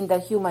faith in the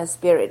human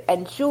spirit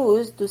and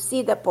choose to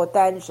see the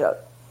potential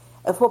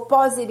for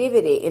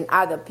positivity in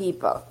other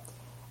people.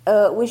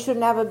 We should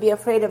never be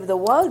afraid of the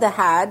world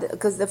ahead,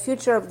 because the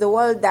future of the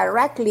world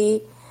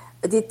directly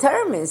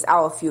determines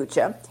our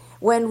future.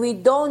 When we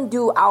don't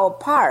do our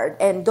part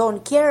and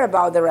don't care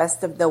about the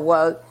rest of the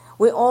world,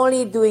 we're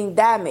only doing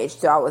damage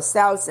to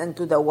ourselves and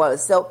to the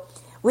world. So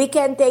we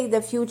can take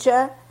the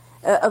future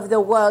of the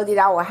world in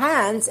our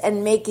hands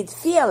and make it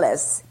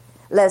fearless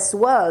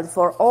world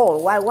for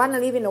all. I want to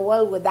live in a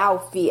world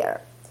without fear.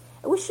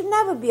 We should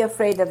never be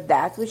afraid of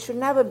that. We should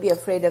never be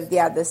afraid of the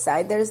other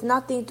side. There is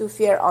nothing to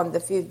fear on the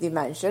fifth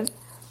dimension.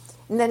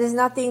 And there is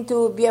nothing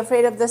to be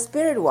afraid of the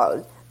spirit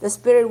world. The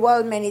spirit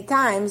world many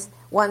times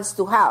wants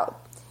to help.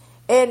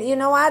 And you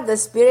know what? The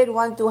spirit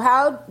wants to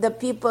help. The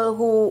people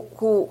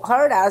who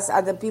hurt us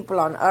are the people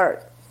on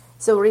earth.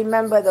 So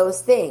remember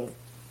those things.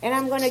 And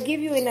I'm going to give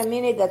you in a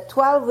minute the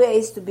 12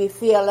 ways to be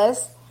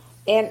fearless.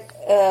 And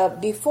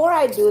before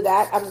I do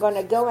that, I'm going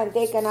to go and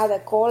take another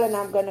call, and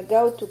I'm going to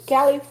go to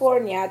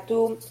California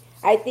to,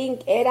 I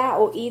think, Ida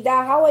or Ida.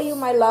 How are you,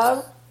 my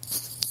love?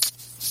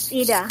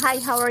 Ida, hi,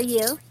 how are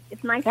you?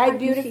 It's nice hi, talking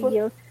beautiful. to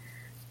you.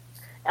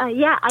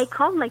 Yeah, I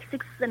called like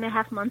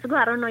 6.5 months ago.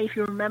 I don't know if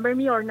you remember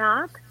me or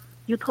not.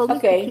 You told me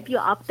to keep you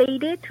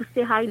updated, to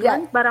say hi,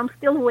 but I'm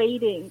still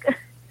waiting.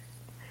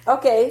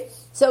 Okay.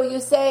 So you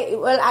say,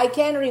 well, I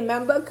can't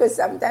remember because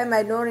sometimes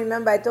I don't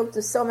remember. I talk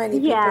to so many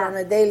people on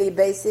a daily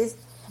basis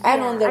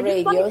and on the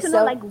radio. I just wanted to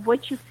know, like,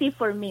 what you see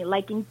for me,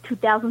 like in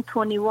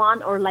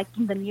 2021 or like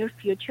in the near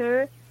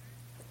future.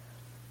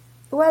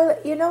 Well,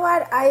 you know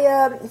what?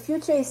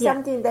 Future is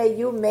something that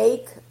you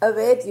make of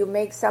it. You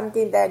make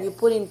something that you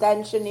put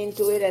intention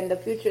into it, and the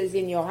future is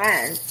in your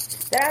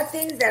hands. There are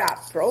things that are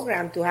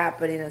programmed to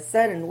happen in a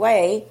certain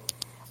way.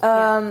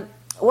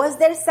 Was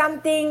there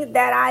something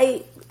that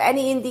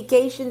any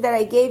indication that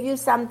I gave you,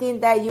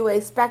 something that you were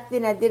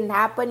expecting that didn't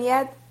happen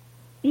yet?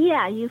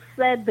 Yeah, you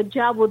said the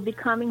job would be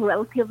coming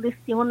relatively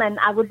soon, and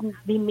I would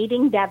be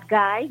meeting that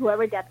guy,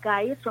 whoever that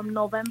guy is, from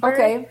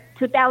November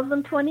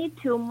 2020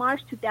 to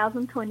March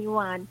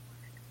 2021.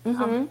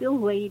 I'm still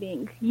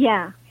waiting.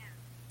 Yeah.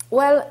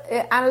 Well,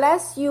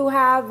 unless you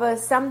have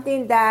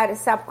something that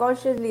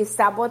subconsciously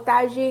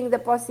sabotaging the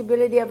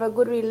possibility of a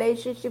good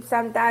relationship,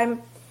 sometimes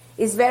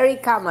is very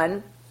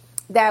common.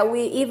 That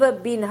we either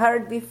been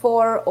hurt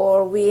before,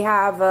 or we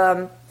have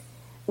a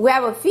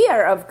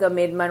fear of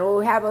commitment, or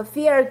we have a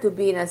fear to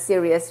be in a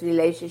serious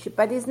relationship,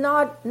 but it's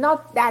not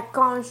that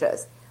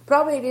conscious.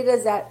 Probably it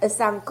is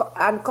some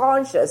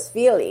unconscious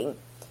feeling.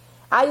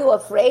 Are you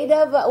afraid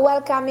of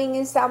welcoming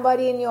in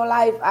somebody in your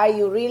life? Are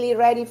you really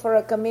ready for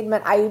a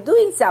commitment? Are you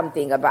doing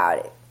something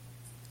about it?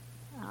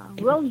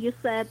 Well, you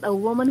said a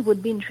woman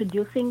would be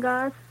introducing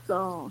us,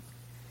 so...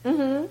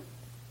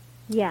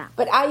 Yeah.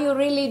 But are you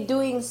really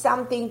doing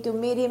something to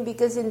meet him?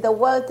 Because in the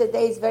world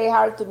today, it's very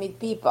hard to meet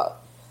people.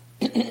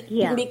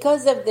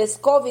 Because of this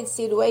COVID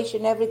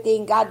situation,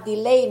 everything got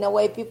delayed in a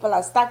way. People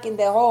are stuck in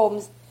their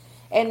homes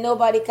and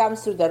nobody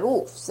comes through the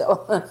roof.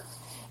 So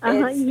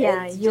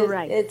you're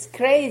right. It's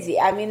crazy.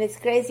 I mean, it's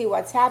crazy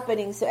what's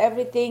happening. So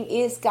everything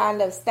is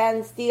kind of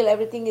standstill.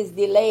 Everything is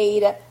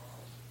delayed.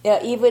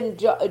 Even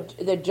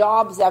the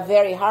jobs are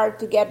very hard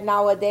to get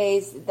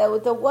nowadays.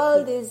 The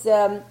world is...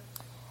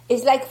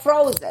 It's like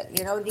frozen,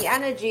 the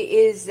energy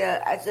is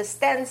at a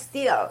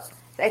standstill.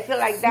 So I feel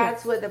like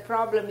that's where the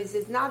problem is.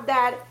 It's not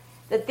that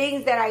the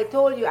things that I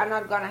told you are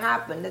not going to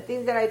happen. The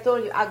things that I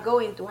told you are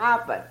going to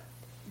happen.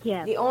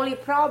 Yeah. The only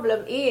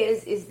problem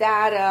is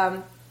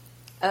that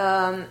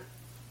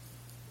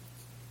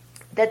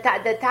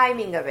the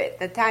timing of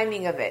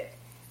it.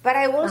 But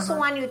I also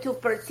want you to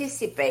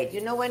participate.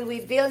 When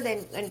we build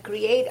and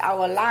create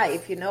our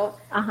life,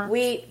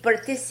 we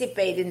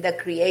participate in the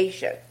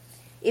creation.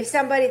 If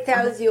somebody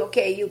tells you,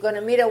 okay, you're going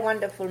to meet a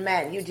wonderful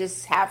man, you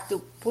just have to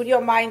put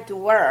your mind to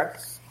work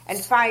and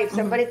find. If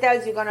somebody tells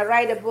you you're going to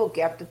write a book,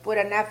 you have to put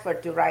an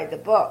effort to write the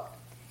book.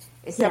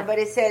 If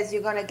somebody says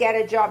you're going to get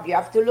a job, you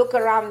have to look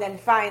around and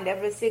find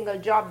every single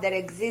job that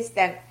exists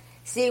and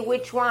see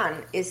which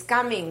one is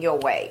coming your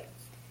way.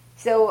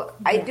 So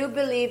I do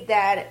believe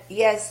that,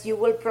 yes, you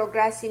will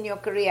progress in your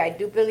career. I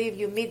do believe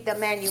you meet the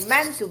man you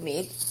meant to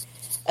meet.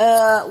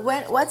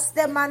 What's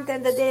the month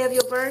and the day of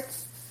your birth?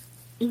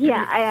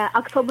 Yeah,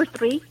 October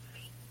 3.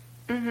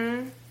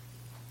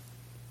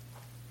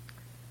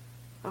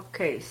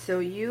 Okay, so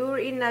you're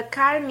in a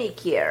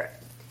karmic year,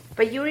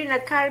 but you're in a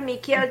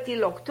karmic year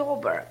till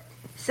October.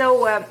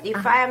 So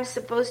if I am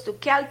supposed to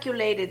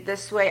calculate it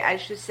this way, I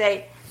should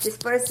say this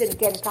person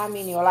can come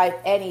in your life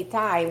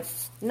anytime,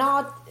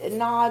 not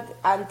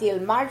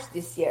until March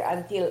this year,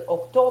 until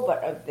October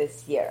of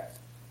this year.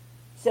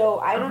 So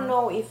I don't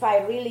know if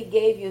I really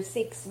gave you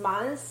 6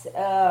 months,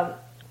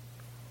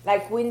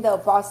 like window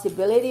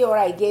possibility, or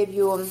I gave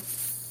you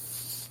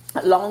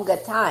a longer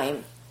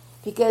time,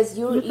 because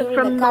you're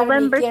from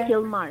November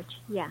till March.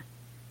 Yeah.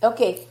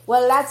 Okay.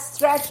 Well, let's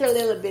stretch a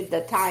little bit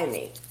the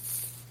timing.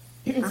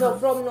 So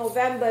from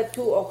November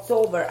to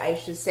October, I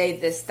should say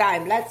this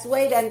time. Let's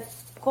wait and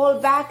call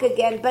back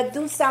again, but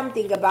do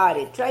something about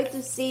it. Try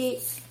to see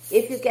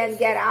if you can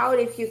get out,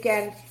 if you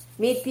can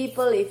meet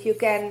people, if you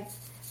can,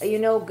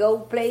 go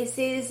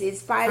places in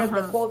spite of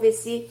the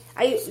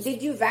COVID.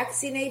 Did you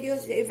vaccinate?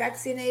 You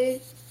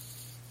vaccinated?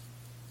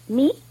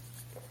 Me?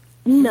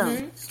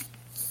 No.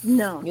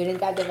 No. You didn't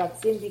get the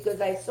vaccine?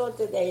 Because I saw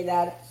today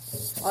that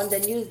on the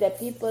news that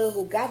people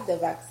who got the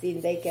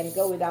vaccine, they can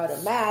go without a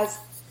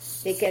mask,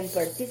 they can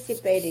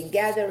participate in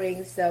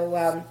gatherings,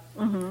 so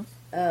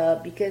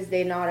because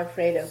they're not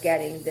afraid of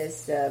getting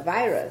this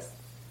virus.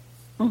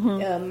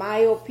 My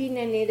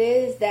opinion it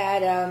is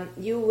that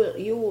you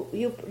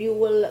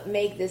will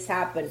make this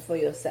happen for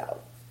yourself.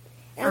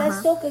 And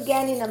let's talk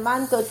again in a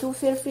month or two.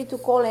 Feel free to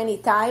call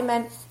anytime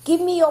and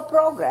give me your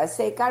progress.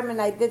 Say, Carmen,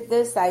 I did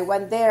this, I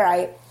went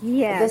there,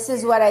 this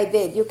is what I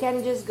did. You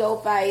can just go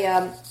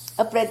by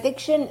a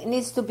prediction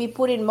needs to be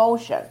put in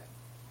motion.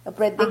 A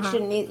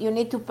prediction, you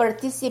need to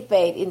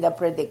participate in the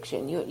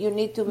prediction. You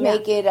need to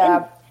make it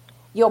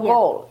your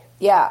goal.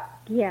 Yeah.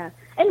 Yeah.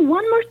 And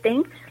one more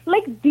thing,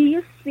 like, do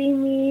you see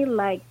me,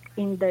 like,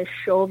 in the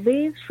show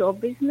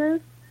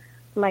business?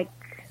 Like,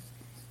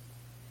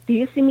 do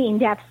you see me in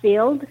that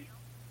field?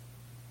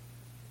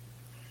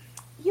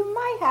 You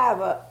might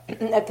have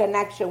a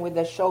connection with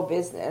the show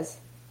business.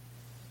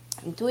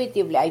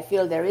 Intuitively, I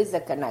feel there is a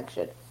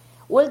connection.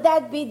 Will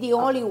that be the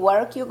only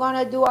work you're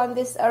going to do on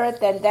this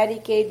earth and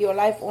dedicate your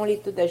life only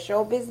to the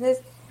show business?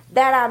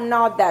 That I'm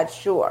not that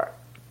sure.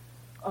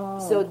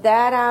 So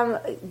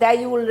that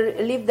you will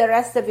live the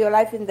rest of your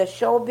life in the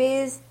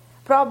showbiz?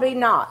 Probably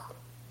not.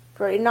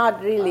 Probably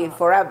not really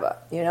forever,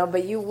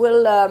 but you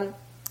will,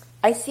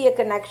 I see a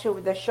connection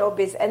with the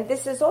showbiz. And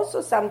this is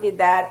also something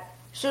that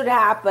should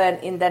happen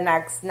in the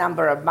next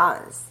number of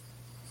months.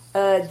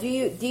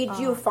 Did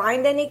you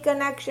find any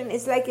connection?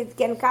 It's like it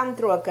can come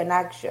through a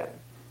connection.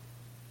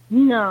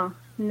 No,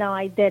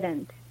 I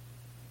didn't.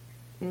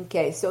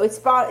 Okay, so it's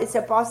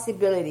a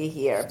possibility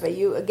here, but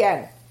you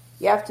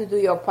have to do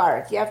your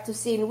part. You have to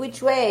see in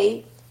which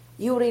way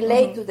you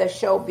relate to the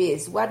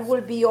showbiz. What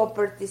will be your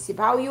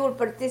how you will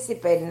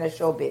participate in the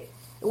showbiz?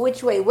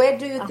 Which way? Where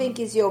do you think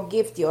is your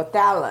gift, your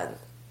talent?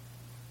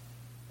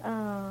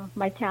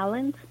 My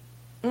talent?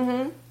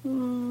 I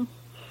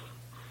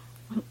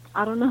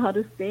don't know how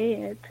to say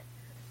it.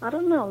 I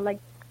don't know, like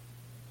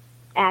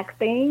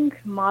acting,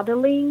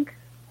 modeling.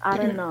 I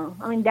don't know.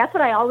 I mean, that's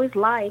what I always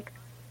liked.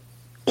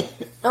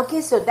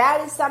 Okay, so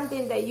that is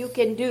something that you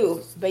can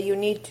do, but you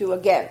need to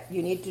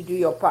do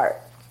your part.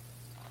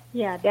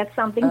 Yeah, that's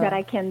something that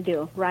I can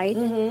do, right?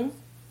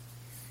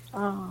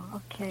 Oh,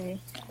 okay.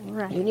 All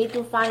right. You need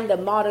to find a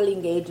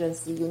modeling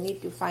agency. You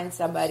need to find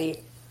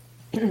somebody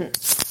to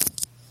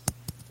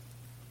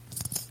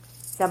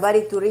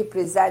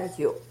represent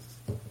you.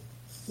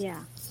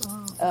 Yeah.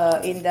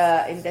 In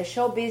the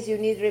showbiz, you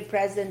need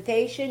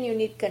representation, you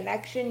need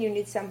connection, you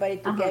need somebody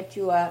to get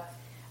you a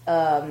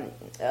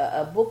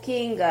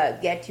booking,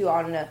 get you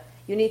on.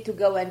 You need to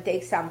go and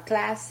take some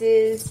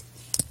classes.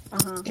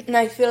 And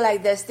I feel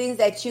like there's things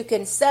that you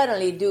can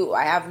certainly do.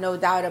 I have no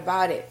doubt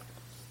about it.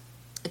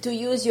 To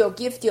use your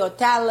gift, your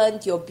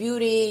talent, your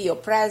beauty, your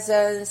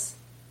presence.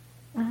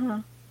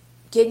 Can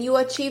you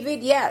achieve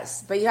it?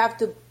 Yes, but you have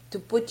to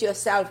put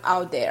yourself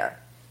out there.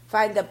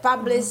 Find a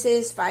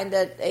publicist, find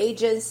an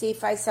agency,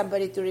 find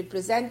somebody to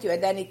represent you,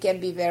 and then it can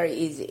be very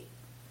easy.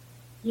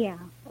 Yeah,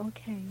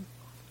 okay.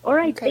 All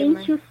right,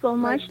 thank you so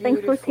much.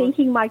 Thanks for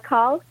taking my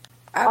call.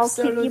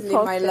 Absolutely,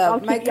 my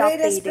love. My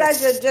greatest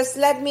pleasure. Just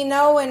let me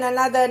know in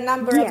another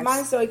number of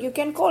months, or you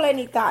can call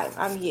anytime.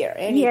 I'm here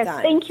anytime.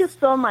 Yes, thank you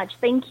so much.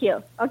 Thank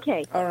you.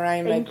 Okay. All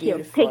right, my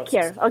beautiful. Thank you.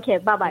 Take care. Okay,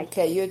 bye-bye.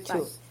 Okay, you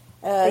too.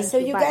 So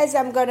you guys,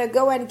 I'm going to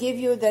go and give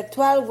you the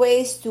 12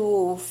 ways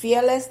to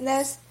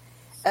fearlessness.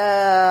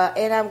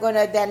 And I'm going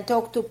to then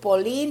talk to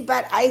Pauline,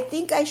 but I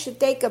think I should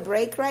take a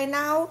break right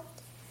now.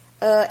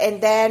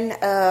 And then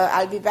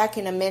I'll be back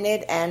in a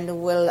minute, and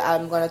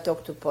I'm going to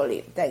talk to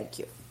Pauline. Thank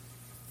you.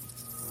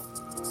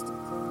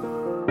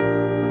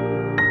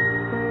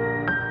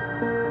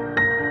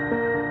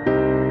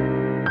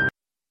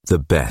 The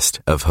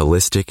best of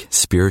holistic,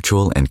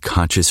 spiritual, and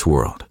conscious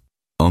world.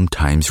 Om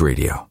Times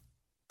Radio.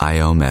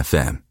 IOM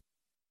FM.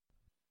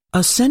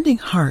 Ascending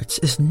Hearts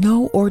is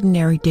no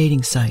ordinary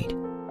dating site,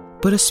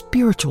 but a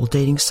spiritual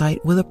dating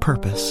site with a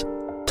purpose,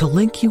 to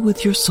link you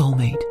with your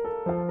soulmate.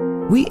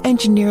 We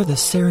engineer the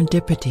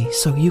serendipity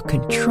so you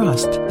can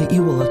trust that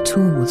you will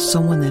attune with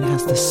someone that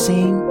has the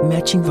same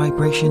matching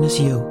vibration as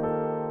you.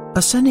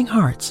 Ascending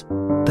Hearts,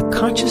 the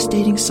conscious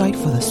dating site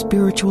for the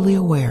spiritually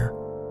aware.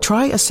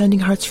 Try Ascending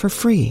Hearts for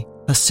free.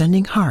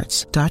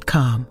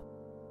 AscendingHearts.com.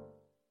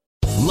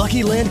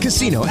 Lucky Land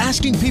Casino,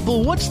 asking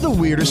people, what's the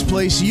weirdest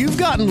place you've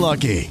gotten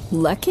lucky?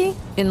 Lucky?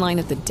 In line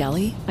at the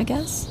deli, I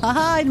guess?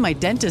 Aha, in my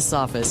dentist's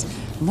office.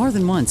 More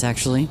than once,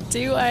 actually.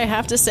 Do I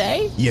have to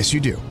say? Yes, you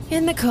do.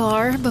 In the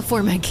car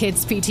before my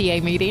kids'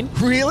 PTA meeting.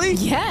 Really?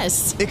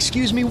 Yes.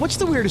 Excuse me, what's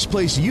the weirdest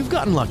place you've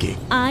gotten lucky?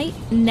 I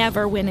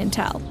never win and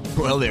tell.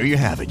 Well, there you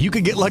have it. You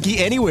can get lucky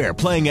anywhere,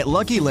 playing at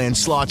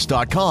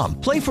LuckyLandSlots.com.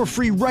 Play for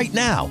free right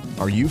now.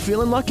 Are you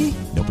feeling lucky?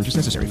 No purchase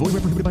necessary. Void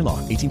where prohibited by law.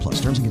 18+.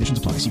 Terms and conditions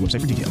apply. See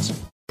website for details.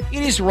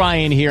 It is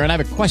Ryan here, and I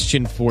have a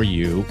question for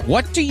you.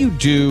 What do you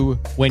do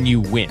when you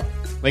win?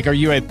 Like, are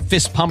you a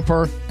fist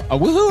pumper, a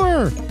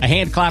woohooer, a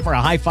hand clapper,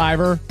 a high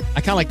fiver?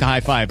 I kind of like the high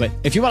five, but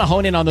if you want to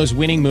hone in on those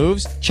winning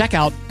moves, check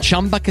out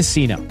Chumba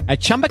Casino. At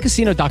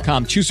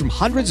ChumbaCasino.com, choose from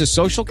hundreds of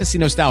social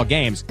casino-style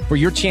games for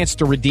your chance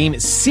to redeem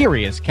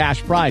serious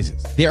cash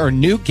prizes. There are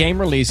new game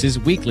releases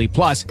weekly,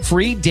 plus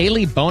free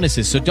daily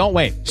bonuses, so don't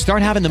wait.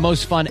 Start having the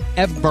most fun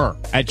ever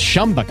at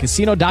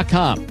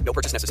ChumbaCasino.com. No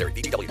purchase necessary.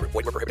 VGW. Void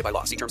where prohibited by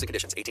law. See terms and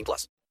conditions.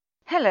 18+.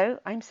 Hello,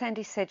 I'm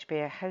Sandy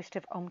Sedgbeer, host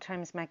of Om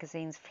Times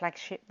Magazine's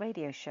flagship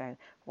radio show,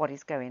 What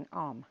is Going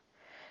Om.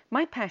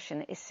 My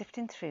passion is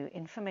sifting through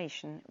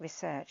information,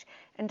 research,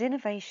 and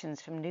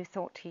innovations from new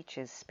thought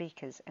teachers,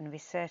 speakers, and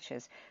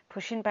researchers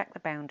pushing back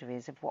the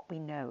boundaries of what we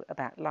know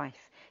about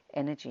life,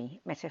 energy,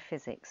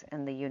 metaphysics,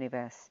 and the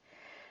universe.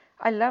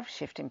 I love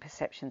shifting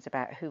perceptions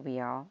about who we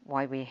are,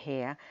 why we're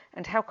here,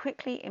 and how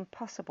quickly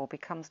impossible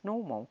becomes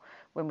normal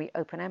when we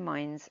open our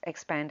minds,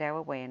 expand our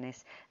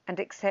awareness, and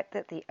accept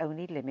that the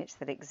only limits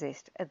that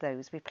exist are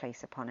those we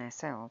place upon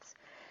ourselves.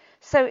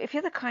 So if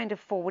you're the kind of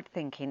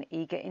forward-thinking,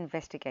 eager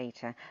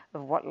investigator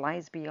of what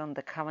lies beyond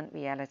the current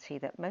reality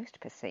that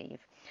most perceive,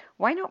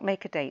 why not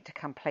make a date to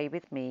come play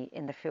with me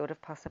in the field of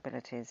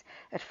possibilities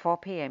at 4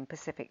 p.m.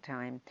 Pacific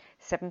Time,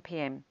 7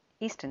 p.m.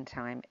 Eastern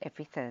Time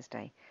every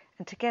Thursday,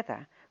 and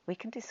together we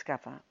can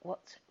discover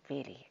what's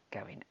really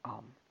going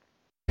on.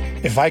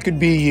 If I could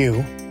be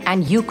you.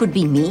 And you could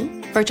be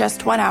me. For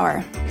just 1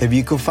 hour. If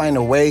you could find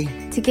a way.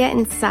 To get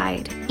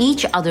inside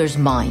each other's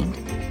mind.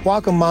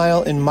 Walk a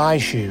mile in my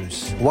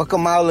shoes. Walk a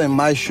mile in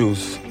my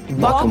shoes.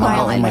 Walk a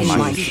mile in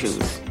my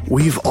shoes.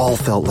 We've all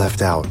felt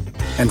left out.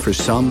 And for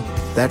some,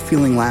 that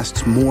feeling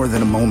lasts more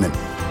than a moment.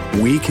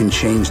 We can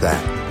change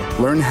that.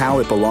 Learn how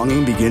at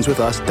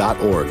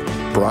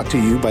belongingbeginswithus.org. Brought to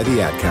you by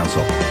the Ad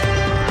Council.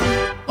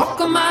 Walk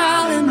a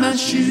mile in my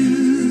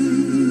shoes.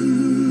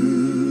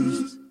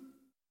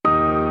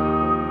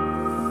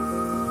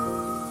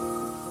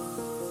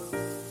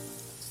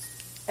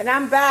 And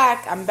I'm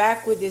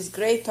back with this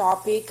great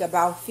topic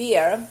about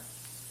fear,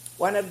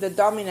 one of the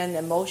dominant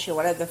emotions,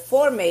 one of the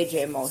 4 major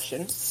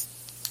emotions.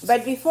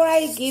 But before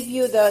I give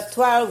you the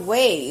 12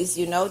 ways,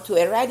 to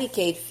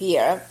eradicate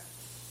fear,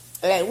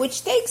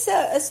 which takes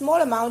a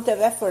small amount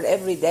of effort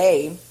every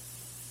day,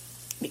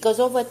 because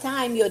over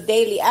time your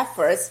daily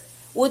efforts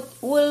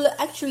will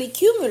actually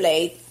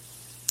accumulate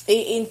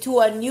into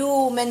a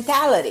new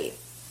mentality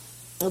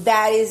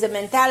that is a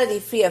mentality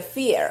free of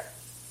fear.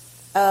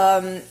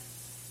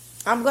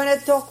 I'm going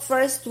to talk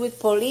first with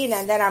Pauline,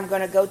 and then I'm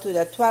going to go to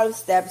the 12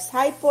 steps.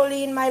 Hi,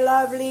 Pauline, my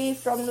lovely,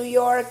 from New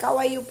York. How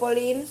are you,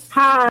 Pauline?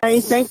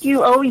 Hi, thank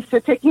you always for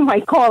taking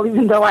my call,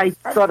 even though I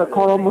sort of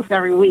call almost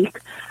every week.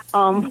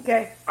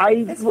 Okay.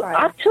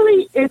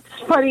 Actually, it's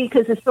funny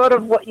because it's sort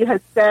of what you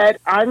had said.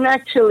 I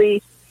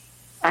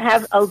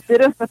have a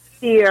bit of a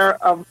fear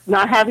of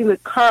not having the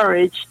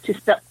courage to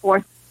step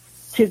forth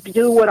to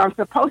do what I'm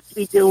supposed to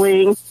be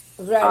doing,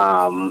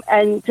 right.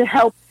 And to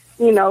help.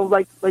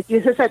 Like you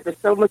just said, there's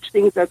so much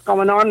things that's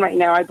going on right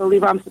now. I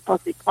believe I'm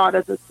supposed to be part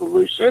of the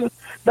solution,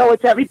 though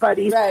it's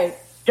everybody's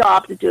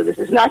job to do this.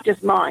 It's not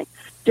just mine.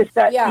 Just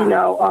that,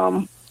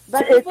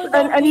 But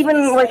and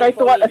even like I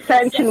thought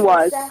Ascension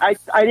was, I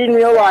didn't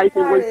realize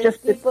it was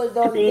just people to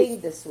don't be,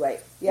 think this way.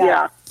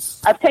 Yeah.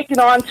 I've taken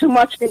on too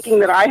much thinking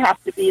that I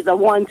have to be the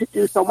one to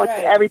do so much.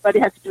 That everybody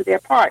has to do their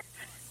part.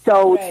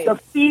 So the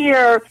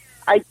fear,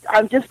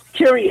 I'm just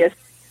curious.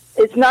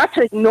 It's not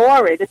to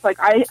ignore it. It's like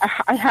I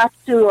have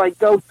to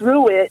go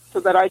through it so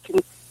that I can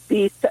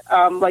be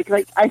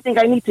I think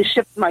I need to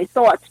shift my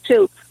thoughts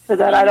too, so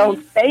that I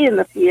don't stay in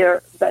the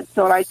fear.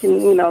 So I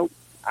can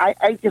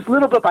I just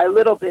little bit by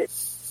little bit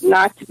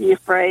not to be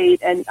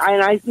afraid. And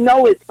I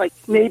know it's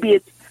maybe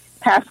it's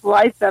past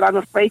life that I'm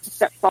afraid to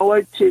step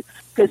forward to,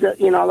 because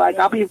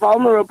I'll be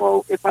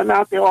vulnerable if I'm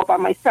out there all by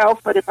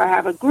myself. But if I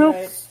have a group.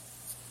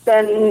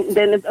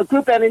 Then a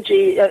group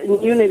energy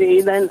and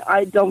unity, then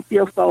I don't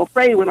feel so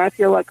afraid when I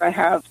feel like I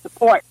have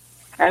support.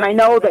 And I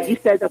know that you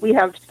said that we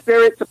have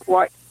spirit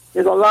support.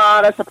 There's a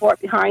lot of support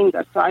behind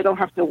us, so I don't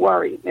have to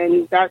worry.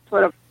 And that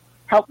sort of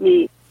helped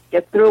me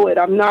get through it.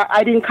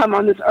 I didn't come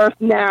on this earth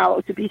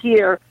now to be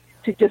here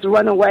to just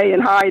run away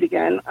and hide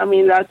again. I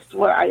mean, that's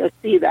what I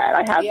see that.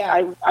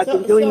 I've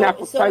been doing that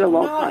for quite a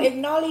long time.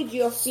 Acknowledge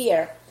your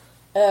fear.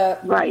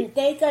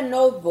 Take a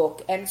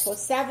notebook, and for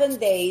 7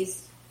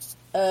 days,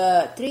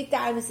 3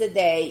 times a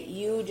day,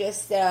 you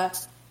just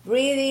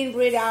breathe in,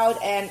 breathe out,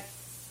 and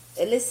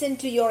listen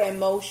to your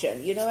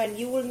emotion, and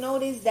you will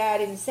notice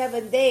that in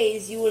 7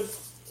 days you will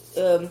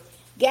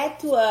get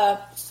to a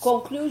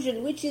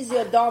conclusion, which is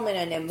your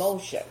dominant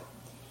emotion.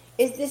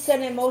 Is this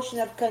an emotion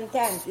of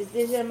content? Is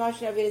this an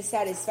emotion of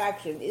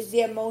dissatisfaction? Is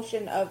the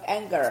emotion of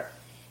anger?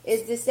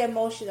 Is this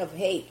emotion of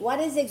hate? What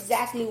is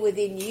exactly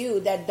within you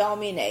that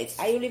dominates?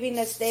 Are you living in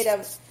a state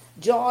of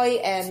joy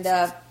and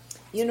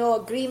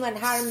agreement,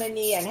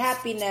 harmony, and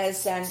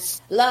happiness, and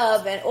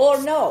love,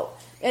 or no?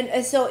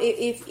 And so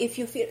if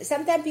you feel,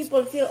 sometimes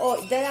people feel,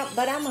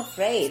 but I'm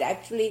afraid.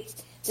 Actually,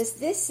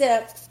 this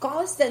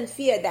constant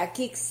fear that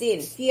kicks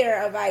in,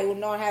 fear of I will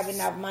not have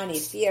enough money,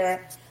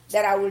 fear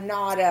that I will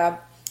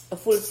not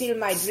fulfill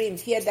my dream,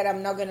 fear that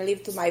I'm not going to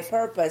live to my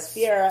purpose,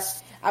 fear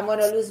I'm going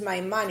to lose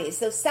my money.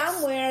 So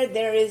somewhere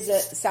there is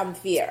some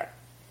fear.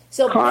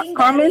 So bring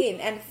that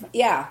in, and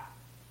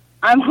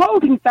I'm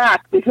holding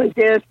back because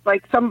there's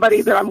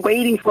somebody that I'm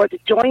waiting for to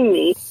join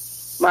me,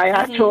 my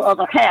actual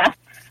other half,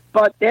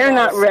 but they're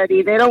not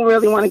ready. They don't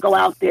really want to go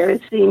out there,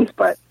 it seems.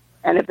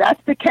 And if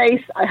that's the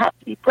case, I have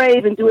to be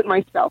brave and do it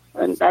myself.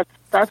 And that's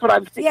That's what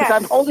I'm thinking. Yeah.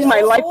 I'm holding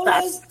my life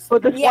back for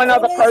this one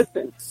other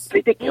person. It's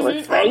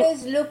ridiculous, right?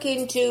 Always look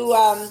into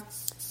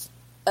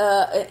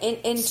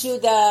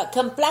the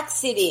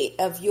complexity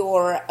of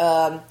your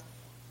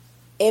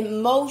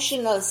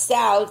emotional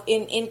self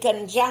in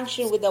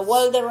conjunction with the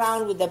world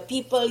around, with the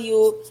people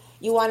you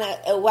want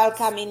to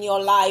welcome in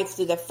your life,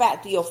 to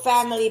your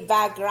family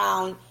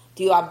background,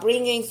 to your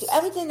upbringing, to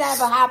everything that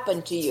ever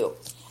happened to you.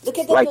 Look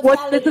at the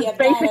totality of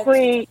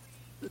that.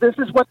 This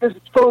is what this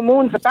full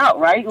moon's about,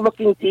 right?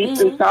 Looking deep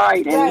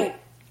inside and,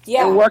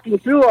 and working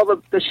through all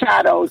of the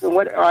shadows and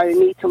what I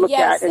need to look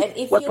at. And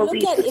if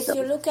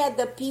you look at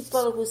the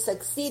people who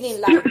succeed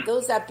in life,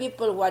 those are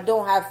people who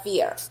don't have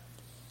fear.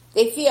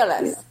 They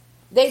fearless.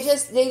 Yeah.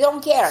 They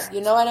don't care.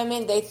 You know what I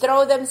mean? They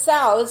throw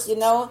themselves, in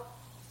the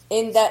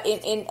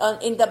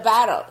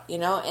battle,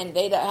 and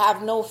they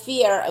have no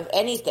fear of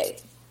anything.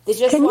 They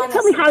just want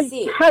to succeed. Can you tell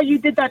me how you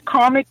did that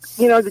karmic?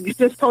 That you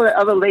just told that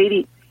other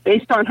lady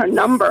based on her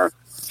number.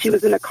 She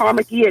was in a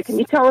karmic year. Can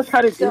you tell us how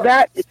to do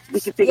that?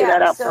 We can figure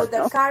that out. So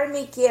the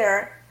karmic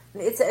year,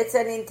 it's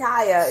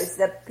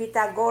the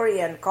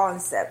Pythagorean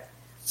concept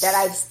that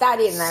I've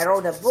studied and I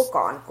wrote a book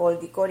on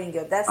called Decoding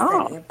Your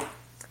Destiny. Oh.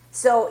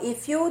 So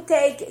if you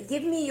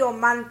give me your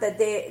month,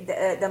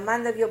 the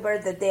month of your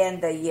birth, the day and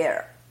the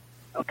year.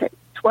 Okay,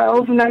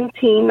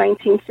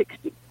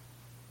 12/19/1960.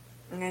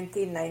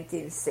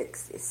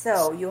 1960.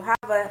 So you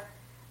have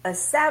a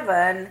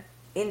 7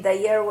 in the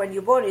year when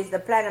you born. Is the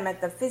planet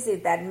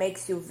metaphysics that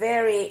makes you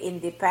very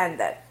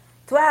independent.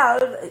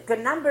 12, the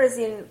numbers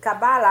in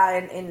Kabbalah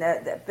and in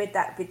the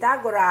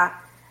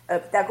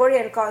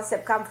Pythagorean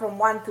concept come from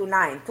 1 to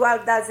 9.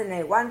 12 doesn't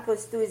exist. 1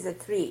 plus 2 is a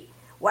 3.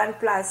 1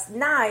 plus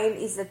 9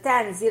 is a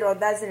 10. 0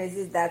 doesn't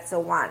exist. That's a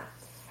 1.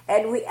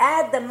 And we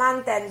add the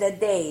month and the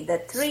day. The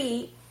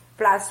 3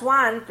 plus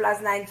 1 plus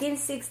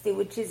 1960,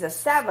 which is a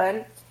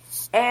 7.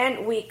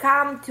 And we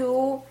come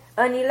to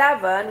an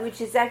 11, which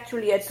is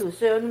actually a 2.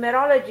 So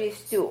numerology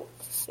is 2.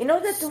 In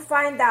order to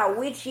find out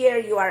which year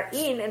you are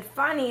in, and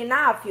funny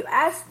enough, you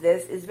ask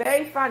this, it's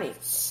very funny.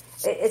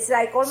 It's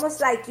almost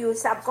like you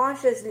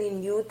subconsciously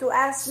knew to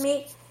ask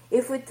me.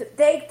 If we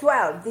take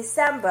 12,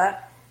 December,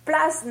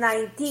 plus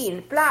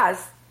 19,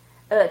 plus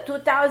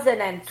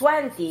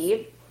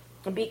 2020,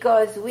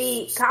 because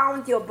we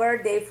count your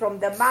birthday from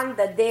the month,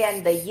 the day,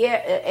 and the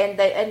year, and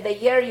the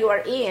year you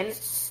are in.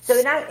 So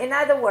in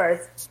other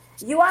words,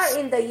 you are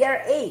in the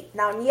year 8.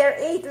 Now, in year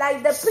 8,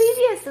 like the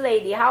previous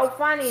lady, how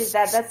funny is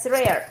that? That's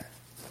rare.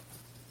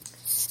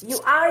 You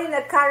are in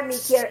a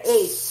karmic year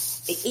 8.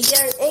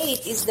 Year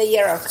 8 is the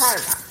year of karma.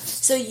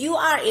 So you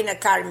are in a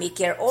karmic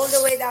year all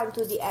the way down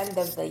to the end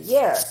of the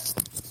year.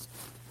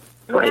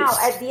 Right. Now,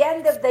 at the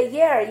end of the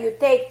year, you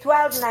take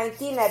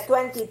 12/19 at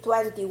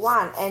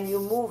 2021, and you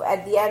move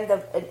at the end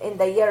of in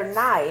the year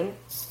 9.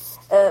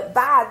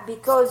 But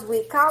because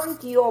we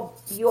count your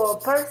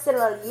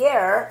personal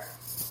year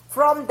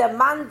from the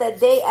month, the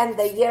day, and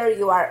the year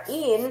you are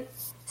in,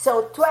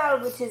 so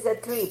 12, which is a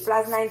 3,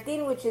 plus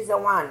 19, which is a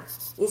 1,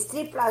 is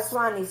 3 plus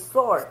 1 is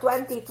 4.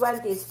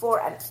 2020 is 4,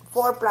 and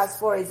 4 plus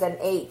 4 is an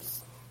 8.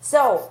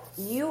 So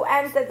you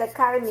enter the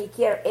karmic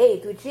year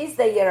 8, which is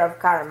the year of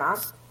karma,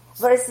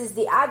 versus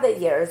the other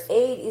years.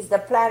 8 is the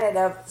planet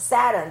of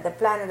Saturn, the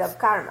planet of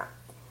karma.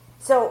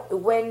 So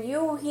when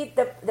you hit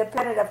the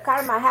planet of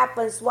karma,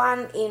 happens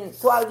 1 in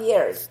 12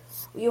 years.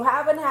 You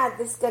haven't had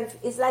this,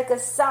 it's like a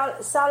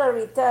solar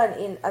return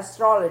in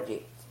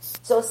astrology.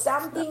 So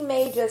something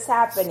major is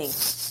happening.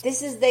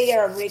 This is the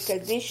year of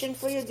recognition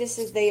for you. This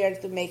is the year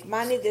to make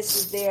money. This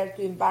is the year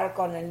to embark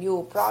on a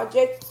new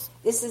project.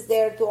 This is the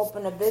year to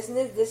open a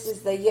business. This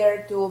is the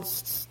year to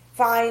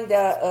find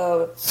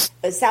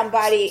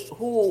somebody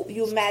who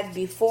you met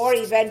before,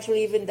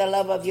 eventually even the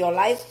love of your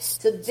life.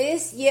 So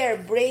this year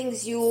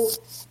brings you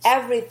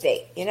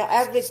everything,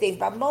 everything.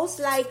 But most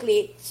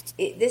likely,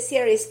 this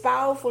year is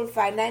powerful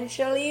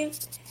financially,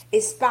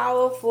 is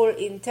powerful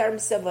in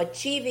terms of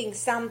achieving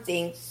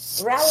something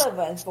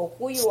relevant for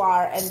who you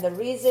are and the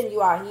reason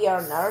you are here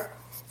on earth.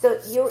 So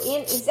you're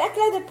in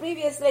exactly like the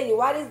previous lady.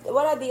 What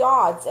are the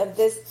odds of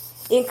this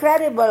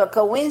incredible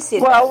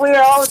coincidence? Well,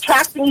 we're all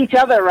attracting each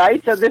other,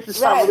 right? So this is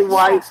probably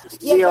why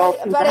we all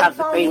seem to have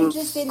the same. But I found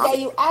interesting that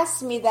you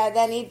asked me that,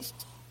 and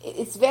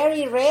it's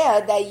very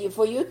rare that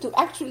for you to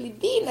actually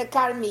be in a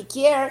karmic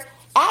year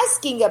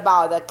asking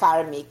about the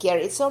karmic year.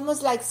 It's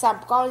almost like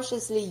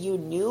subconsciously you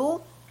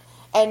knew,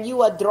 and you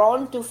were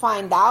drawn to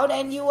find out,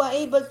 and you were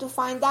able to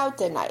find out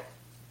tonight.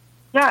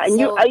 Yeah,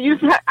 and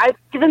I've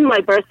given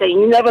my birthday,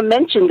 and you never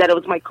mentioned that it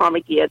was my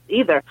karmic year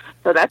either.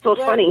 So that's so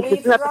funny.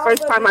 It's not the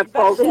first time I've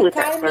called in with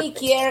that. The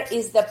karmic year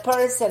is the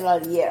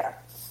personal year.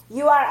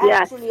 You are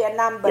actually a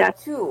number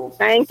 2.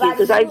 Thank you,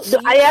 because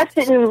I asked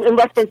it in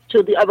reference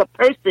to the other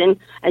person,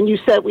 and you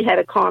said we had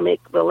a karmic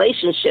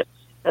relationship.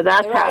 So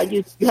that's how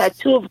you had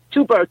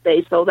two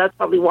birthdays, so that's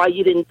probably why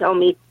you didn't tell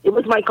me it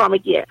was my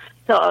karmic year.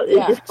 So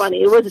it's just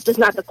funny. It was just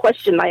not the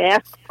question I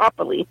asked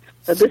properly.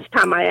 So this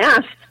time I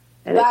asked,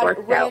 and it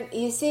worked out.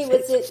 You see,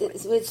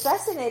 what's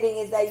fascinating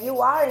is that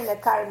you are in a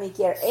karmic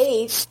year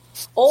 8,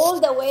 all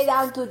the way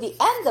down to the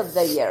end of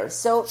the year.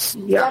 So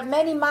you have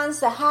many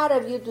months ahead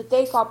of you to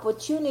take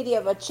opportunity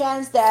of a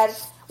chance that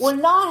will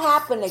not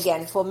happen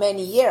again for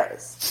many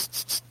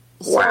years.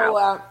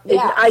 Wow. So,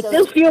 I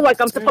do feel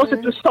like I'm supposed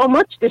to do so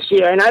much this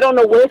year, and I don't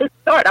know where to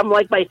start. I'm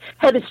like, my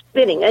head is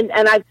spinning, and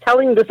I'm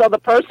telling this other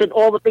person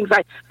all the things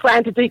I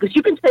plan to do, because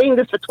you've been saying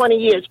this for 20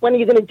 years. When are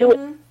you going to do it?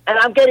 And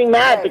I'm getting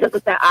mad because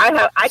of that.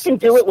 I can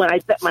do it when I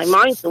set my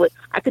mind to it.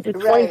 I could do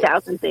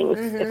 20,000 things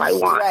if I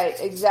want. Right,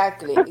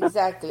 exactly.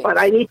 But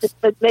I need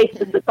to make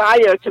the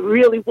desire to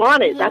really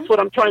want it. That's what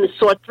I'm trying to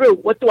sort through.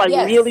 What do I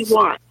really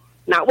want?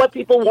 Not what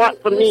people want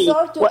from me,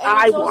 what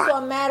I want. It's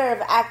also a matter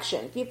of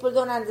action. People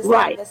don't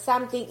understand that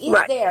something is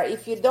there.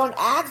 If you don't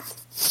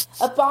act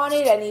upon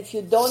it and if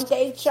you don't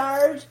take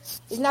charge,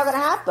 it's not going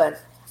to happen.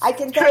 I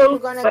can tell you're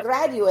going to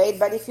graduate,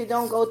 but if you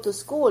don't go to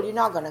school, you're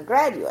not going to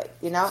graduate,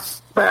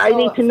 But I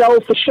need to know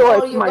for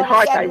sure in my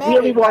heart I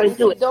really want to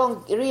do it. If you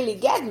don't really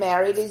get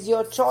married, it's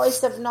your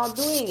choice of not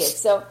doing it.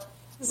 So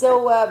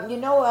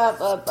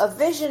a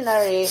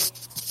visionary,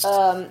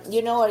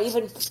 or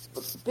even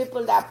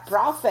people that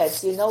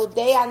prophets,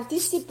 they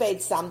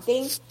anticipate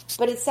something,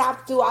 but it's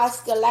up to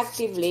us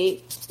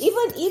collectively.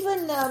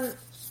 Even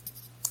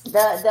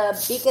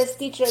the biggest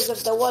teachers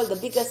of the world, the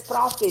biggest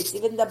prophets,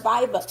 even the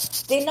Bible,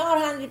 they're not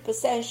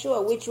 100%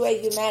 sure which way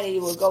humanity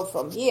will go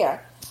from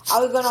here.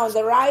 Are we going on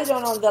the right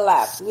or on the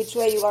left? Which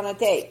way you're going to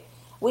take?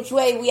 Which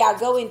way we are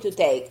going to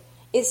take?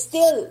 It's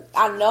still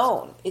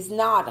unknown. It's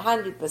not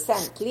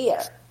 100% clear.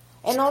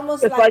 And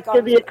almost it's like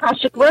the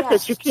Akashic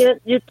records. You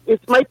can't.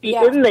 It might be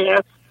in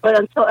there, but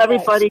until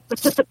everybody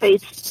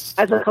participates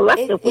as a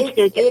collective, we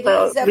can't get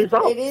the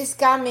result. It is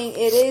coming.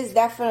 It is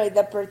definitely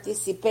the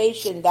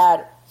participation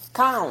that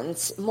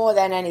counts more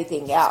than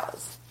anything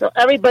else. So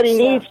everybody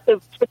needs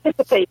to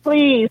participate,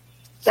 please.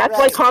 That's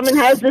why Carmen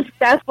has this.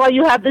 That's why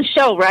you have this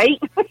show,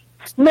 right?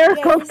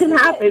 Miracles can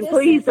happen.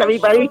 Please,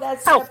 everybody,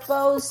 that's help.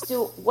 Supposed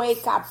to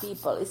wake up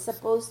people. It's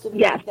supposed to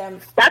make them.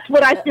 That's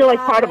what I feel like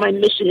part of my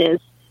mission is.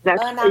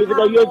 That's even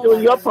though you're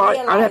doing your part,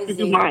 I have to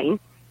do mine.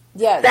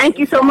 Yes. Thank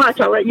you so much.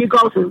 I'll let you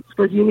go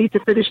because you need to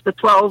finish the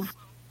 12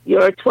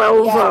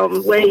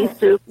 ways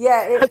to.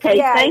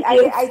 Thank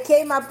you. I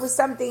came up with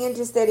something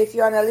interesting. If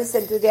you want to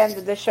listen to the end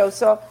of the show,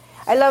 so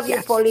I love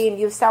you, Pauline.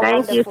 You sound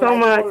wonderful. Thank you so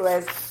much.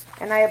 Always,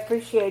 and I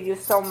appreciate you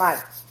so much.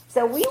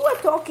 So we were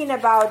talking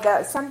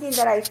about something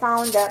that I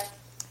found that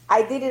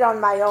I did it on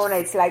my own.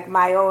 It's like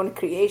my own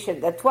creation.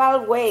 The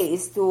 12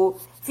 ways to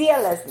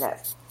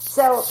fearlessness.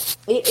 So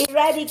it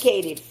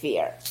eradicated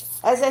fear.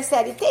 As I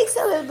said, it takes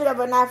a little bit of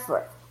an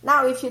effort.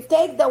 Now, if you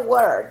take the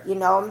word,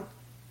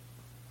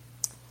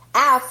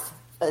 F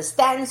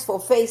stands for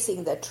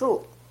facing the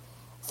truth.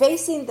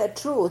 Facing the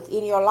truth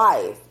in your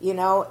life,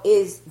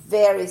 is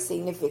very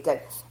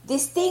significant.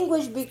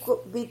 Distinguish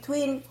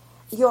between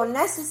your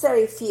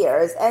necessary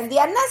fears and the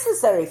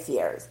unnecessary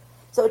fears.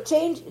 So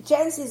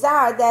chances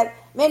are that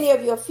many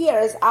of your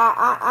fears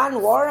are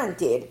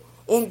unwarranted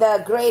in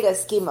the greater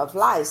scheme of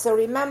life. So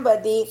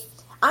remember, the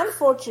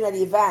unfortunate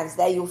events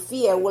that you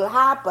fear will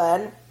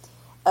happen,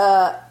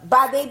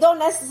 but they don't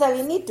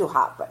necessarily need to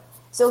happen.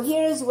 So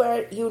here's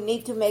where you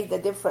need to make the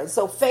difference.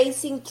 So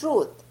facing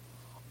truth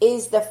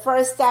is the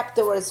first step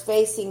towards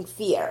facing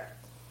fear.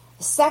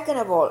 Second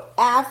of all,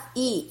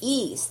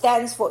 E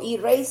stands for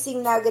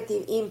erasing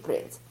negative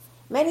imprints.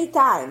 Many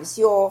times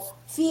your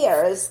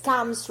fears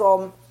stems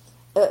from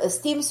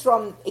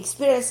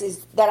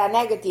experiences that are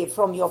negative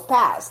from your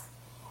past.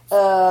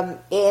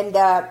 And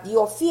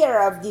your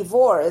fear of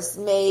divorce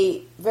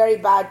may very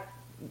much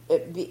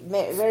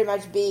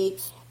be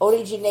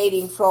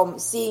originating from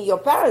seeing your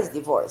parents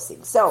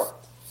divorcing. So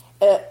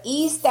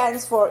E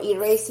stands for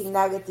erasing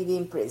negative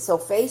imprints. So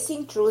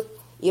facing truth,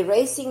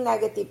 erasing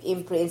negative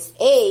imprints.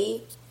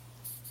 A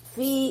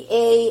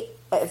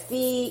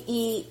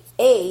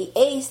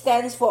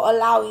stands for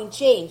allowing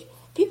change.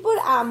 People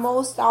are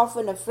most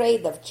often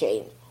afraid of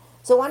change.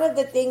 So one of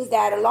the things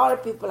that a lot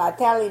of people are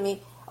telling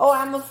me,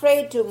 I'm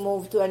afraid to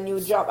move to a new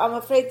job. I'm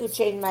afraid to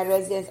change my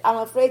residence. I'm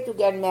afraid to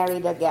get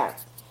married again.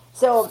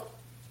 So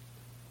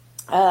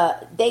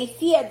they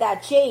fear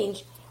that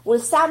change will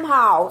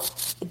somehow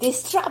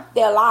disrupt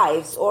their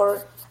lives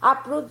or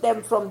uproot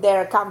them from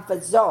their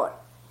comfort zone.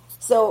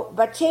 So,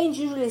 but change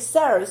usually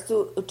serves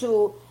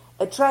to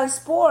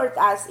transport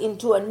us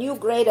into a new,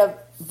 greater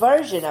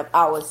version of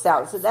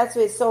ourselves. So that's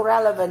why it's so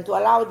relevant to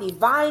allow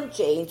divine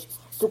change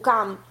to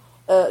come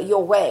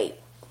your way.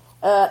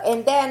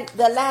 And then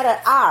the letter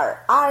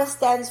R. R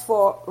stands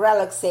for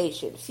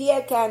relaxation.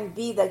 Fear can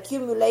be the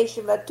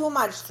accumulation of too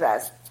much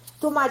stress,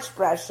 too much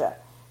pressure,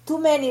 too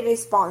many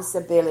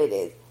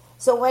responsibilities.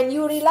 So when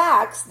you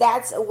relax,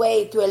 that's a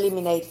way to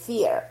eliminate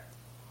fear.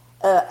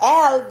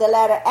 The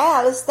letter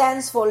L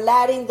stands for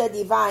letting the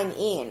divine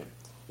in.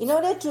 In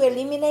order to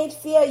eliminate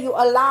fear, you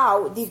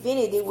allow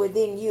divinity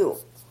within you,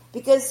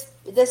 because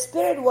the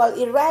spirit world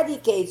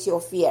eradicates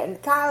your fear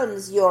and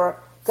calms your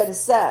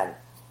concern.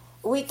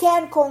 We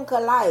can't conquer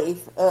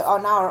life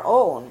on our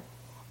own,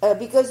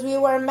 because we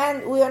are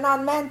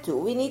not meant to.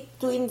 We need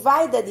to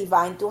invite the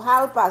divine to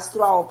help us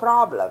through our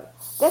problem.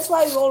 That's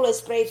why we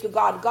always pray to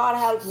God, God,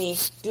 help me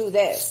do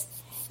this,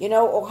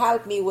 or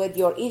help me with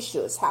your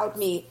issues, help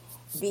me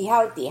be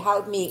healthy,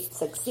 help me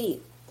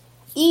succeed.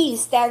 E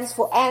stands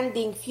for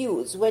ending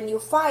fuse. When you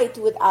fight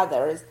with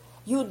others,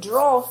 you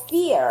draw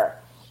fear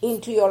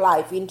into your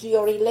life, into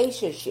your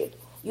relationship.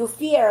 You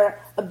fear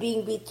of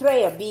being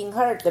betrayed, being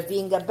hurt,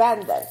 being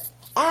abandoned.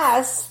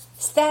 S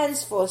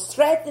stands for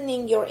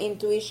strengthening your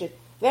intuition.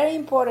 Very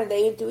important.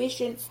 The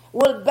intuition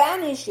will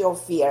banish your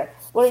fear.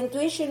 Well,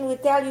 intuition will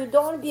tell you,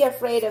 don't be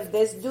afraid of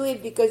this. Do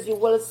it because you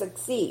will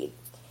succeed.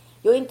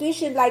 Your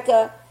intuition like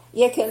a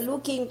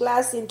looking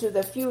glass into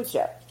the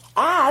future.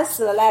 S,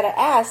 the letter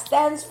S,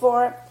 stands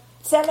for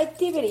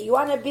selectivity. You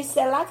want to be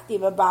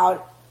selective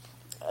about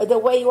the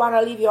way you want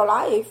to live your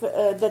life,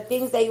 the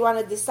things that you want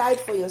to decide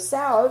for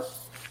yourself.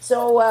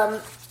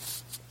 So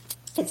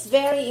it's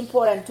very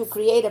important to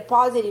create a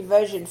positive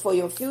version for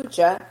your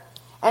future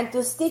and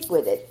to stick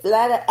with it.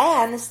 Letter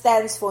N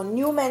stands for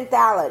new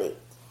mentality.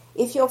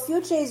 If your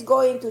future is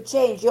going to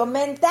change, your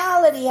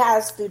mentality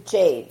has to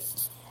change.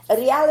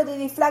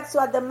 Reality reflects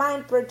what the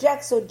mind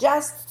projects. So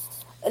just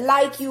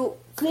like you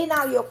clean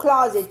out your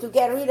closet to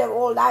get rid of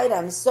old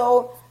items,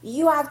 so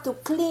you have to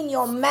clean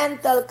your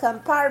mental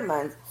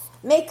compartment.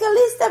 Make a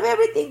list of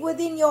everything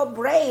within your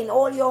brain,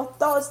 all your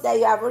thoughts that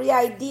you have, all your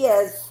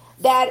ideas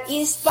that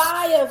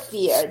inspire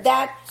fear,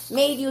 that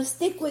made you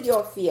stick with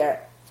your fear.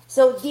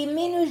 So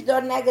diminish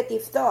those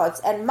negative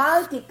thoughts and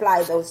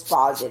multiply those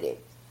positive.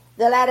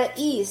 The letter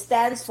E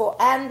stands for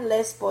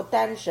endless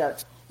potential.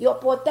 Your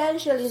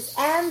potential is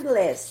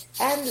endless.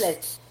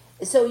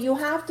 So you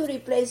have to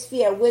replace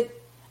fear with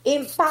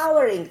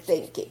empowering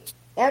thinking.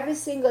 Every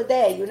single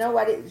day, you know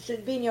what it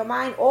should be in your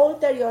mind.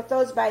 Alter your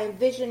thoughts by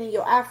envisioning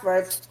your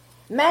efforts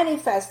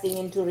manifesting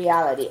into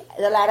reality.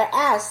 The letter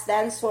S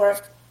stands for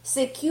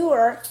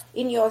secure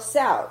in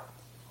yourself.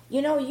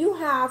 You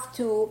have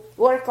to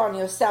work on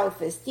your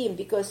self-esteem,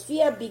 because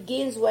fear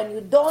begins when you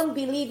don't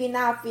believe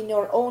enough in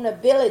your own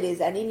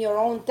abilities and in your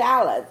own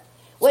talent.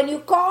 When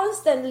you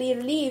constantly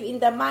live in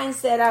the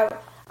mindset of,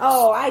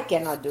 oh, I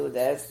cannot do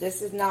this.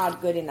 This is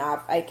not good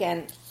enough.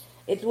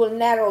 It will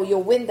narrow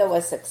your window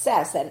of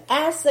success. And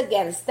S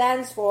again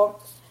stands for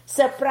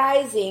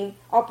surprising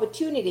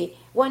opportunity.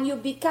 When you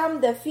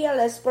become the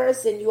fearless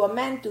person you are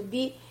meant to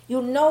be,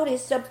 you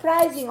notice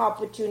surprising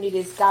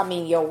opportunities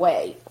coming your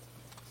way.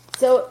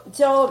 So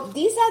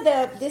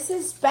this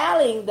is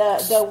spelling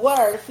the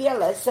word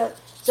fearless.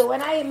 So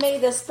when I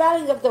made the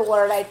spelling of the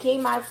word, I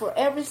came out for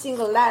every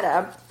single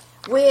letter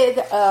with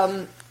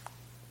a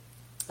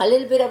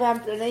little bit of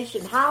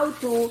explanation, how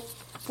to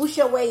push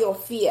away your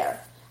fear,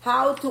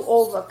 how to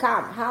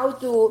overcome, how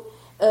to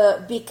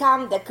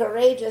become the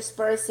courageous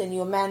person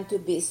you're meant to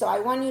be. So I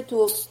want you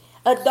to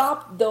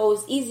adopt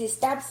those easy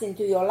steps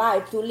into your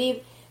life to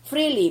live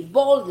freely,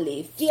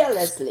 boldly,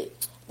 fearlessly.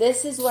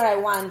 This is what I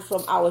want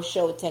from our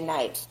show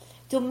tonight.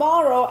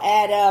 Tomorrow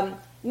at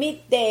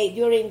midday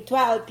during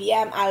 12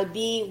 p.m., I'll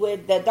be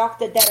with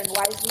Dr. Darren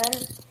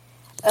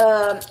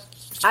Wiseman.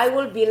 I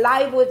will be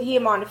live with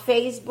him on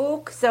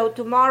Facebook. So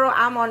tomorrow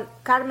I'm on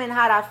Carmen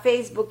Hara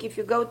Facebook. If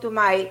you go to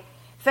my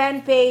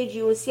fan page,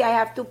 you will see I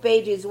have two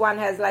pages. One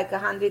has like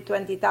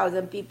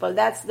 120,000 people.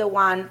 That's the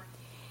one.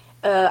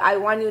 I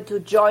want you to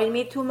join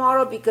me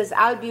tomorrow, because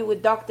I'll be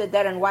with Dr.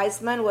 Darren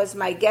Wiseman, was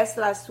my guest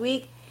last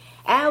week.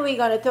 And we're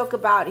going to talk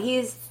about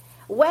his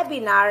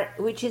webinar,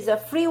 which is a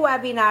free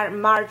webinar,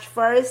 March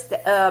 1st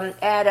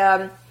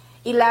at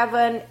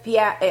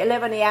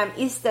 11 a.m.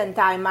 Eastern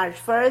Time, March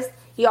 1st.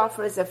 He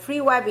offers a free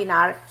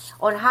webinar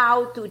on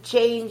how to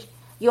change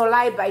your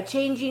life by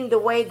changing the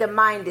way the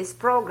mind is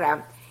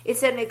programmed.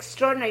 It's an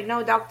extraordinary,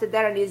 Dr.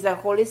 Darren is a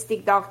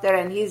holistic doctor,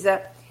 and he's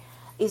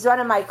one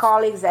of my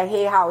colleagues at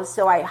Hay House,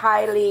 so I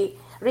highly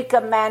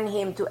recommend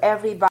him to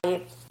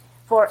everybody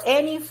for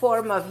any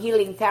form of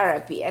healing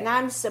therapy. And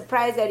I'm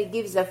surprised that he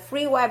gives a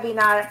free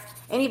webinar.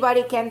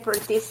 Anybody can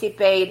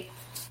participate.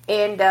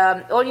 And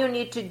all you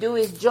need to do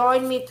is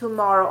join me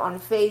tomorrow on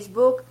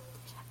Facebook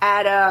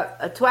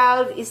at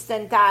 12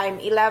 Eastern Time,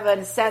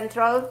 11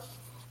 Central,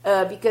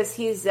 because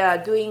he's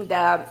doing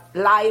the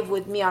live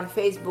with me on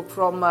Facebook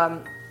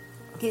from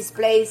his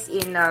place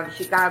in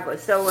Chicago.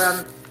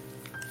 So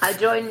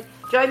join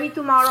me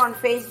tomorrow on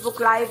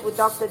Facebook Live with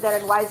Dr.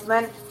 Darren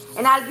Wiseman.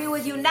 And I'll be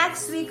with you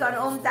next week on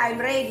Home Time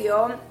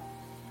Radio.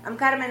 I'm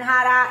Carmen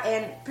Hara,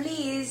 and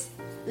please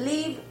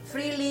live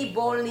freely,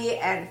 boldly,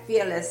 and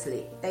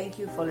fearlessly. Thank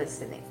you for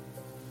listening.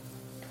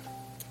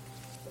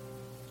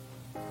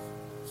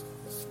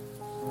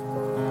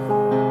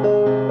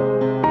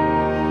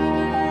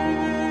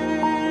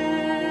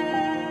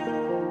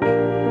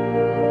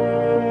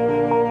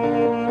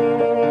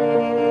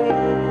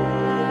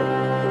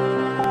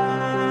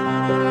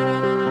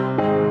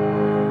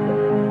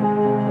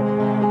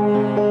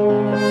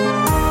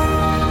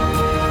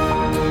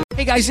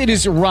 guys, it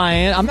is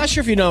Ryan. I'm not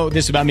sure if you know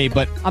this about me,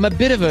 but I'm a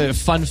bit of a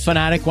fun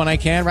fanatic when I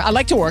can. I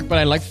like to work, but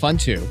I like fun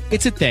too.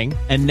 It's a thing.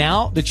 And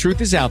now the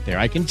truth is out there.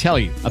 I can tell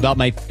you about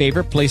my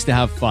favorite place to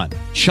have fun.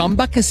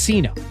 Chumba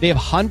Casino. They have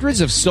hundreds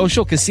of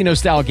social casino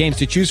style games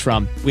to choose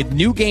from with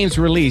new games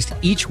released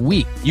each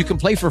week. You can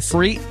play for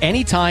free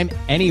anytime,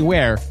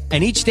 anywhere.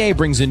 And each day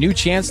brings a new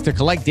chance to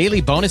collect daily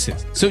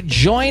bonuses. So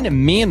join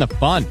me in the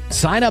fun.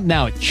 Sign up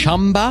now at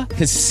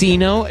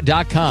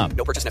ChumbaCasino.com.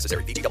 No purchase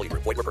necessary. VGW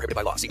Group. Void where prohibited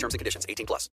by law. See terms and conditions. 18+.